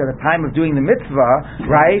and do it to the time of doing the mitzvah,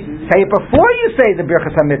 right? Say it before you say the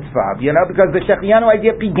birchas ha-mitzvah, because the shechiyanu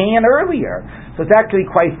idea began earlier. So it's actually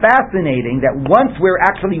quite fascinating that once we're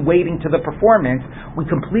actually waiting to the performance, we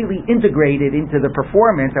completely integrate it into the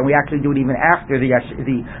performance, and we actually do it even after the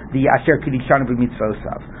Asher Kiddushanim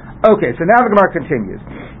B'Mitzvosav. Okay, so now the Gemara continues.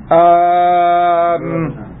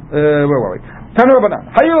 Where were we? Tanu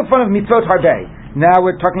Rabbanan. Hayu l'fan of mitzvot harbei. Now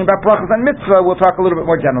we're talking about brachas and mitzvah. We'll talk a little bit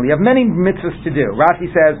more generally. You have many mitzvahs to do. Rashi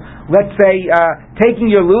says, let's say, taking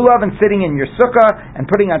your lulav and sitting in your sukkah and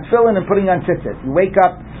putting on tefillin and putting on tzitzit. You wake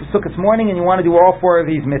up sukkah's morning and you want to do all four of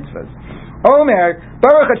these mitzvahs. Omer,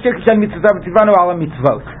 Baruch Asher Kishan Mitzvah Tivanu Ala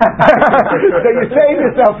Mitzvot. So you save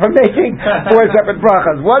yourself from making four separate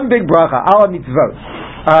brachas. One big bracha, Ala Mitzvot.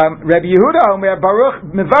 Rabbi Yehuda Omer, Baruch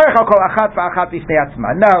Mevarech Al Kol Achat V'Achat B'Fnei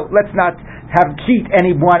Atzma. No, let's not cheat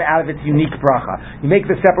any one out of its unique bracha. You make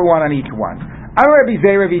the separate one on each one. Amar Rabbi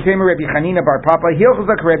Zeira V'Yitema Rabbi Chanina Bar Papa Hilchos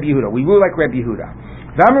like Rabbi Yehuda. We rule like Rabbi Yehuda.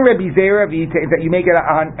 Amar Rabbi Zeira that you make it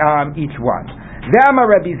on each one. Amar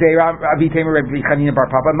Rabbi Zeira V'Yitema Rabbi Chanina Bar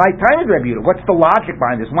Papa. My time is Rabbi Yehuda. What's the logic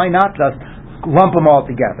behind this? Why not just lump them all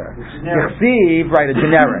together? Yechsiv, right? A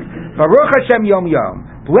generic. Baruch Hashem Yom Yom.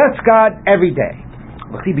 Bless God every day.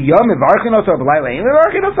 What? Maybe you only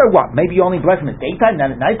bless him at daytime,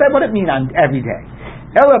 not at nighttime? What does it mean on every day?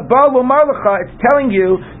 It's telling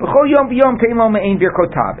you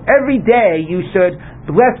every day you should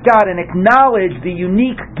bless God and acknowledge the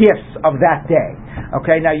unique gifts of that day.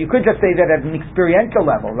 Okay, now you could just say that at an experiential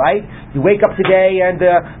level, right? You wake up today and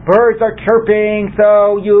the birds are chirping,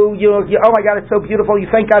 so you oh my God, it's so beautiful, you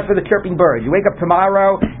thank God for the chirping birds. You wake up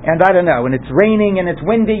tomorrow and I don't know, and it's raining and it's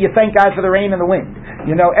windy, you thank God for the rain and the wind.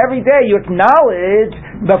 Every day you acknowledge,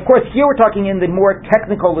 but of course here we're talking in the more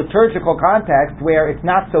technical liturgical context where it's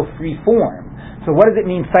not so free form. So what does it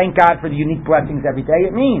mean, thank God for the unique blessings every day?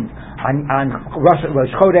 It means on Rosh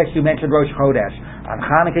Chodesh you mentioned Rosh Chodesh. On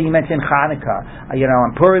Hanukkah you mentioned Hanukkah.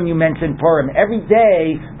 On Purim you mentioned Purim. Every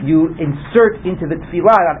day you insert into the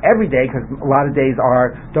tefillah, not every day, because a lot of days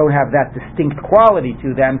don't have that distinct quality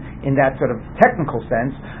to them in that sort of technical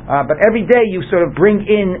sense. But every day you sort of bring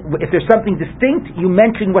in, if there's something distinct, you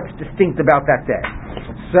mention what's distinct about that day.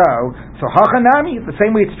 So Hachanami, the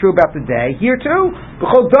same way it's true about the day, here too, if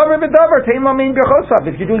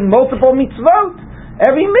you're doing multiple mitzvot,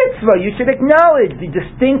 every mitzvah you should acknowledge the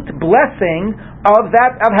distinct blessing of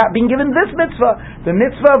being given this mitzvah. The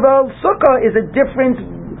mitzvah of sukkah is a different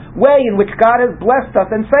way in which God has blessed us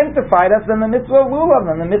and sanctified us than the mitzvah of lulav,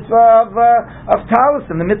 and the mitzvah of talus,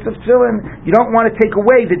 and the mitzvah of tefillin. You don't want to take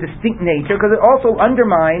away the distinct nature, because it also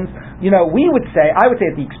undermines, I would say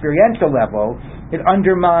at the experiential level, it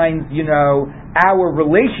undermines, our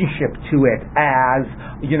relationship to it as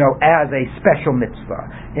a special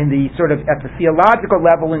mitzvah. In the sort of, at the theological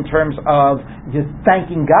level, in terms of just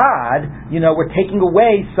thanking God, we're taking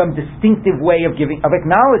away some distinctive way of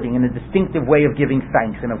acknowledging, and a distinctive way of giving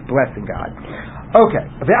thanks and of blessing God. Okay.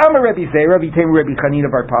 Ve'amar Rabbi Zeh, Rabbi Temu, Rabbi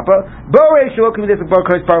Chanina Bar Papa,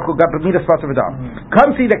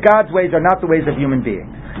 come see that God's ways are not the ways of human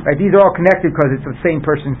beings. Right? These are all connected because it's the same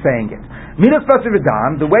person saying it. Midas Basar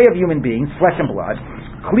V'Dam, the way of human beings, flesh and blood.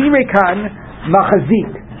 Kli Rekan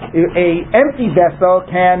Machazik, a empty vessel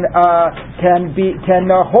can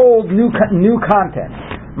hold new content.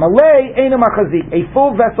 Malay Eina Machazik, a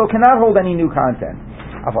full vessel cannot hold any new content.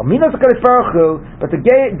 But the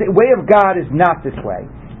way of God is not this way.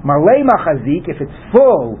 Malay Machazik, if it's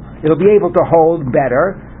full, it'll be able to hold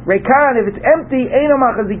better. Rekan, if it's empty, Eina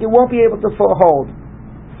Machazik, it won't be able to hold.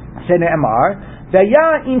 Shene'emar,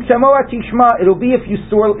 it'll be if you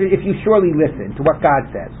surely listen to what God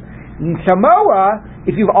says. In Shamoa,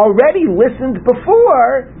 if you've already listened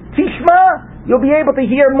before, Tishma, you'll be able to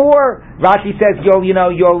hear more. Rashi says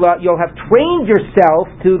you'll have trained yourself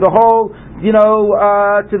to the whole,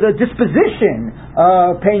 to the disposition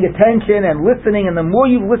of paying attention and listening, and the more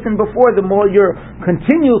you've listened before, the more you'll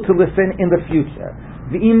continue to listen in the future.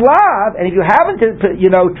 V'im lav, and if you haven't,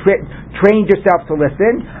 trained yourself to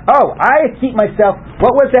listen. Oh, I keep myself.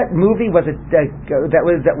 What was that movie? Was it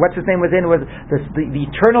what's his name was in? Was the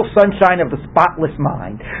Eternal Sunshine of the Spotless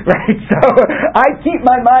Mind? Right. So I keep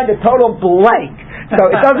my mind a total blank.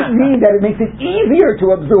 So it doesn't mean that it makes it easier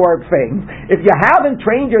to absorb things. If you haven't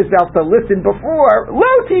trained yourself to listen before,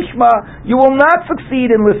 lo tishma, you will not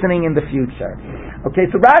succeed in listening in the future.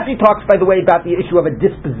 Okay. So Rashi talks, by the way, about the issue of a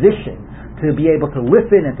disposition to be able to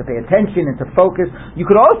listen and to pay attention and to focus. You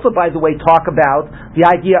could also, by the way, talk about the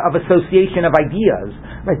idea of association of ideas.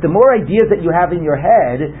 Right? The more ideas that you have in your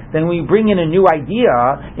head, then when you bring in a new idea,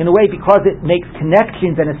 in a way, because it makes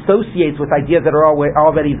connections and associates with ideas that are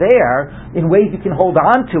already there, in ways you can hold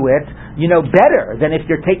on to it, better than if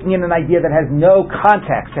you're taking in an idea that has no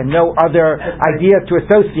context and no other idea to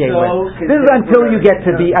associate with. This is until you get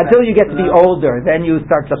to be older, then you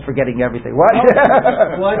start just forgetting everything. What?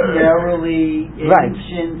 Ordinarily,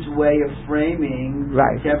 ancient way of framing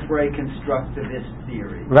contemporary constructivist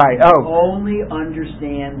theory. Right. Only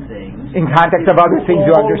understand things in context of other things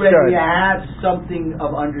you understood. You have something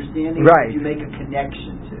of understanding that you make a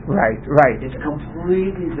connection to. Right. It's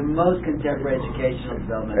completely the most contemporary educational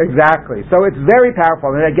development. Exactly. So it's very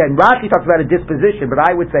powerful. And again, Rashi talks about a disposition, but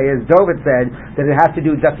I would say, as Dovid said, that it has to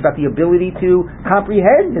do just about the ability to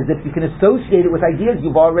comprehend, as if you can associate it with ideas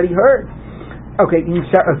you've already heard. Okay.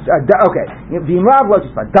 Another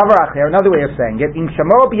way of saying it.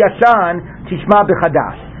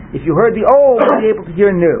 If you heard the old, you'll be able to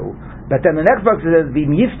hear new. But then the next book says, if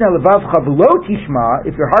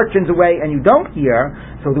your heart turns away and you don't hear,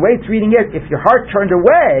 so the way it's reading it, if your heart turned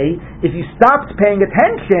away, if you stopped paying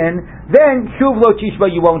attention, then shuv lo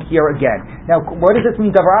tishma, you won't hear again. Now, what does this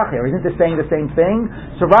mean, davar acher? Isn't this saying the same thing?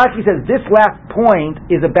 So Rashi says this last point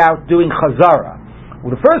is about doing chazara.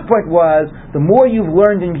 Well, the first point was, the more you've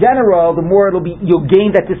learned in general, the more you'll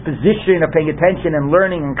gain that disposition of paying attention and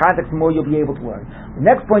learning in context, the more you'll be able to learn. The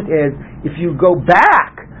next point is, if you go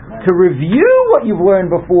back to review what you've learned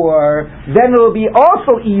before, then it'll be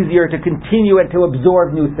also easier to continue and to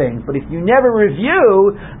absorb new things. But if you never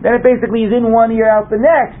review, then it basically is in one ear out the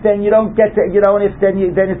next, and you don't get to, and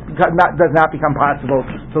then it does not become possible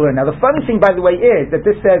to learn. Now, the funny thing, by the way, is that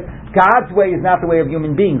this says God's way is not the way of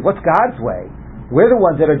human beings. What's God's way? We're the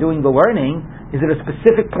ones that are doing the learning. Is it a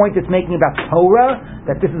specific point it's making about Torah?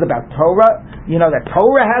 That this is about Torah? That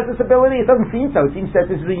Torah has this ability? It doesn't seem so. It seems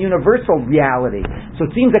that this is a universal reality.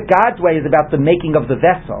 So it seems that God's way is about the making of the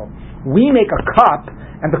vessel. We make a cup,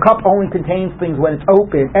 and the cup only contains things when it's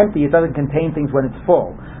empty. It doesn't contain things when it's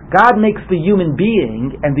full. God makes the human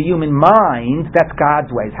being and the human mind. That's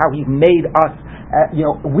God's way. It's how He's made us.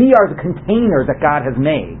 We are the container that God has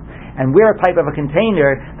made. And we're a type of a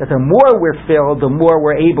container that the more we're filled, the more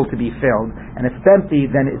we're able to be filled. And if it's empty,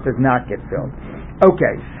 then it does not get filled.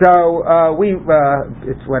 Okay, so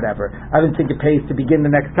it's whatever. I don't think it pays to begin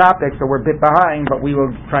the next topic, so we're a bit behind, but we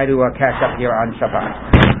will try to catch up here on Shabbat.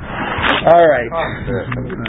 All right.